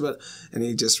he asked about it. And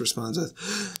he just responds with,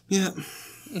 yeah.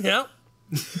 Yep.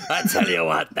 I tell you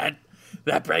what,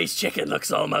 that braised chicken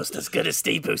looks almost as good as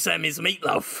Steve Buscemi's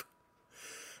meatloaf.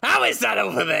 How is that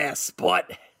over there,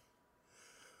 sport?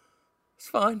 It's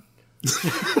fine.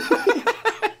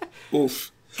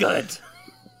 Oof. Good.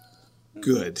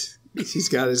 Good. He's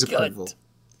got his approval.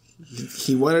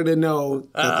 He wanted to know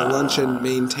that the luncheon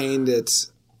maintained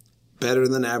its better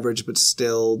than average, but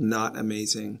still not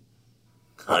amazing.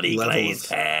 Honey Level glazed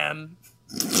of- ham.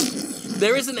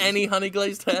 There isn't any honey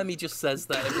glazed ham. He just says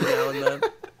that every now and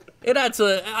then.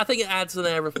 I think it adds an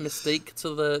air of mystique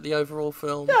to the overall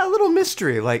film. Yeah, a little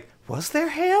mystery. Like, was there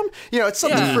ham? It's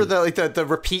something Yeah. for the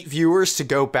repeat viewers to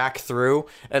go back through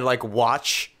and like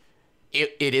watch.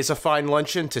 It is a fine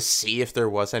luncheon to see if there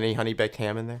was any honey baked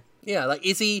ham in there. Yeah, like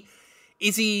is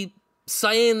he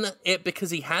saying it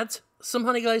because he had some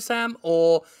honey glazed ham,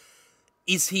 or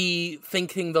is he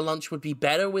thinking the lunch would be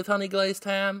better with honey glazed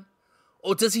ham,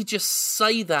 or does he just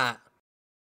say that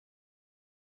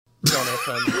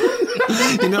Jonathan.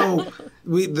 You know,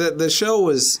 the show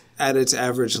was at its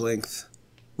average length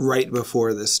right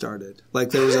before this started. Like,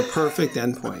 there was a perfect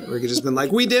endpoint where it could just been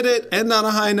like, we did it, end on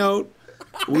a high note.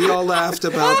 We all laughed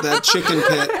about that chicken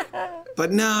pit.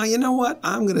 But no, you know what?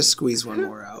 I'm going to squeeze one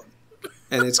more out.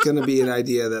 And it's going to be an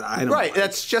idea that I don't Right, like.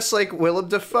 that's just like Willem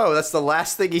Dafoe. That's the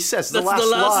last thing he says. That's the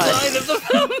last line of the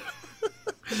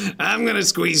film. I'm going to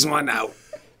squeeze one out.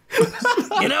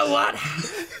 You know what?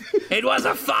 It was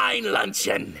a fine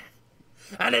luncheon.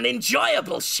 And an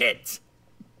enjoyable shit.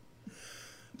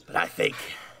 But I think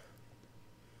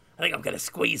I'm going to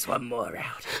squeeze one more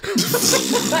out.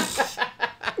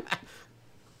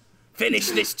 Finish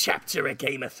this chapter of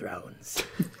Game of Thrones.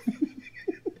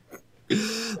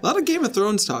 A lot of Game of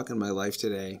Thrones talk in my life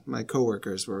today. My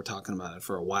coworkers were talking about it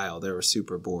for a while. They were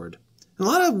super bored. And a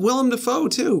lot of Willem Dafoe,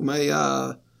 too.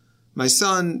 My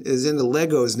son is into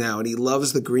Legos now, and he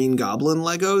loves the Green Goblin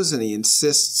Legos, and he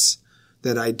insists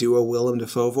that I do a Willem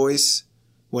Dafoe voice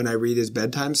when I read his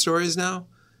bedtime stories now.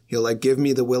 He'll, like, give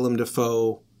me the Willem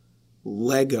Dafoe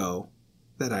Lego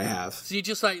that I have. So you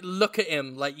just, like, look at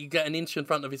him, like you get an inch in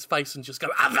front of his face and just go,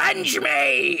 avenge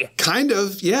me! Kind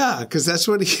of, yeah, because that's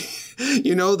what he...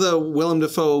 You know, the Willem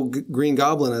Dafoe Green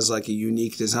Goblin has, like, a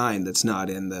unique design that's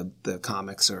not in the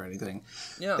comics or anything.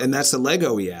 Yeah. And that's the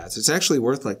Lego he has. It's actually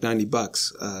worth, like,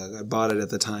 $90. I bought it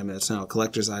at the time, and it's now a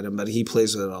collector's item, but he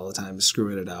plays with it all the time,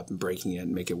 screwing it up and breaking it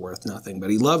and make it worth nothing. But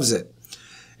he loves it.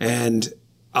 And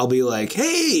I'll be like,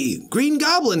 hey, Green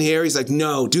Goblin here. He's like,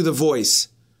 no, do the voice.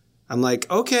 I'm like,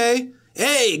 okay.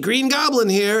 Hey, Green Goblin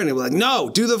here. And he'll be like, no,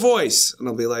 do the voice. And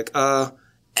I'll be like,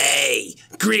 hey,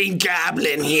 Green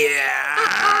Goblin here.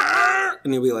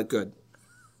 And he'll be like, good.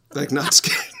 Like,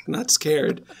 not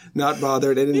scared, not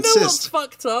bothered, and You know what's insist.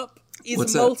 fucked up? Is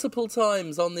What's that? multiple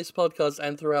times on this podcast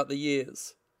and throughout the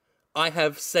years, I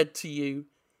have said to you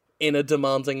in a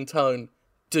demanding tone,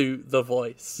 do the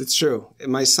voice. It's true.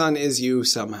 My son is you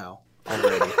somehow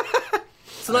already.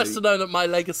 It's nice to know that my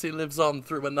legacy lives on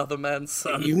through another man's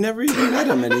son. You've never even met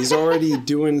him, and he's already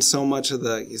doing so much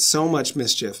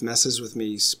mischief, messes with me,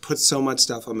 he's put so much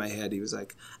stuff on my head. He was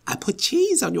like, I put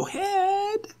cheese on your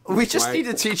head. We just Why- need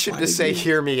to teach him why to did say, you-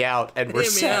 hear me out, and we're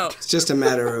Hear me set. out. It's just a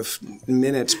matter of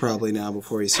minutes probably now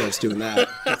before he starts doing that,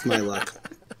 with my luck.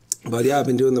 But yeah, I've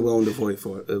been doing the Willem Dafoe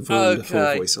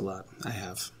voice a lot. I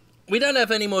have. We don't have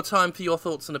any more time for your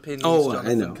thoughts and opinions, Oh, I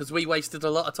Jonathan, know. because we wasted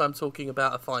a lot of time talking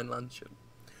about a fine luncheon,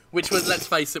 which was, let's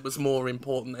face it, was more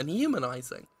important and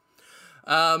humanising.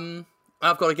 I've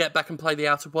got to get back and play the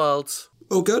Outer Worlds.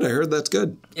 Oh, good. I heard that's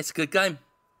good. It's a good game.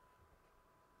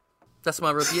 That's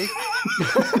my review.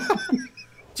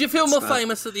 Do you feel more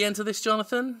famous at the end of this,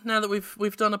 Jonathan? Now that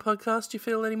we've done a podcast, do you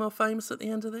feel any more famous at the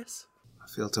end of this? I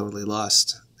feel totally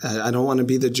lost. I don't want to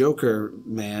be the Joker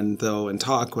man, though, and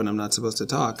talk when I'm not supposed to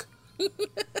talk.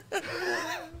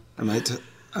 Am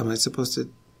I supposed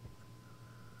to...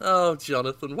 Oh,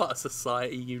 Jonathan, what a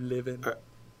society you live in.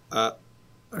 Are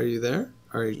you there?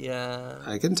 Yeah.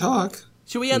 I can talk.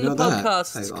 Should we You end know the that.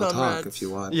 podcast, I'll comrades? talk if you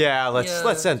want. Yeah, let's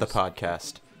Yeah. end the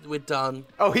podcast. We're done.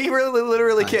 Oh, he really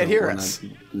literally can't hear us.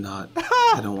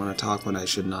 I don't want to talk when I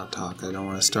should not talk. I don't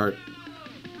want to start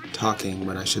talking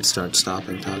when I should start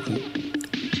stopping talking.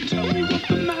 Tell me what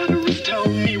the matter is. Tell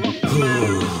me what the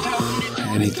matter is. Tell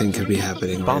me. Anything could be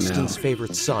happening right Boston's now.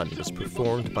 Favorite Son was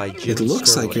performed by Jim It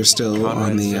looks like Sterling, you're still Conrad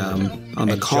on the, Zimmerman, on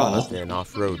the and call. Jonathan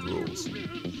Off Road Rules.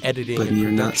 Editing But and you're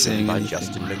not production saying by anything.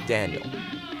 Justin Wow.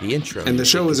 McDaniel. The intro And the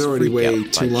show music is already Freak way Out by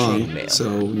too long, Chainmail.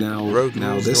 so now Road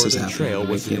now Rules this is Northern happening. Trail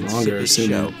We're was making an it longer, insipid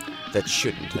show assuming that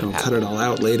shouldn't have don't cut happened. it all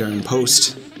out later in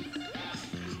post.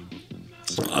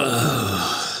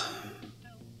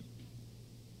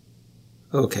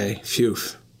 Okay, phew.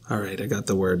 All right, I got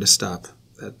the word to stop.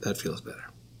 That feels better.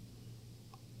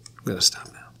 I'm gonna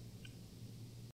stop now.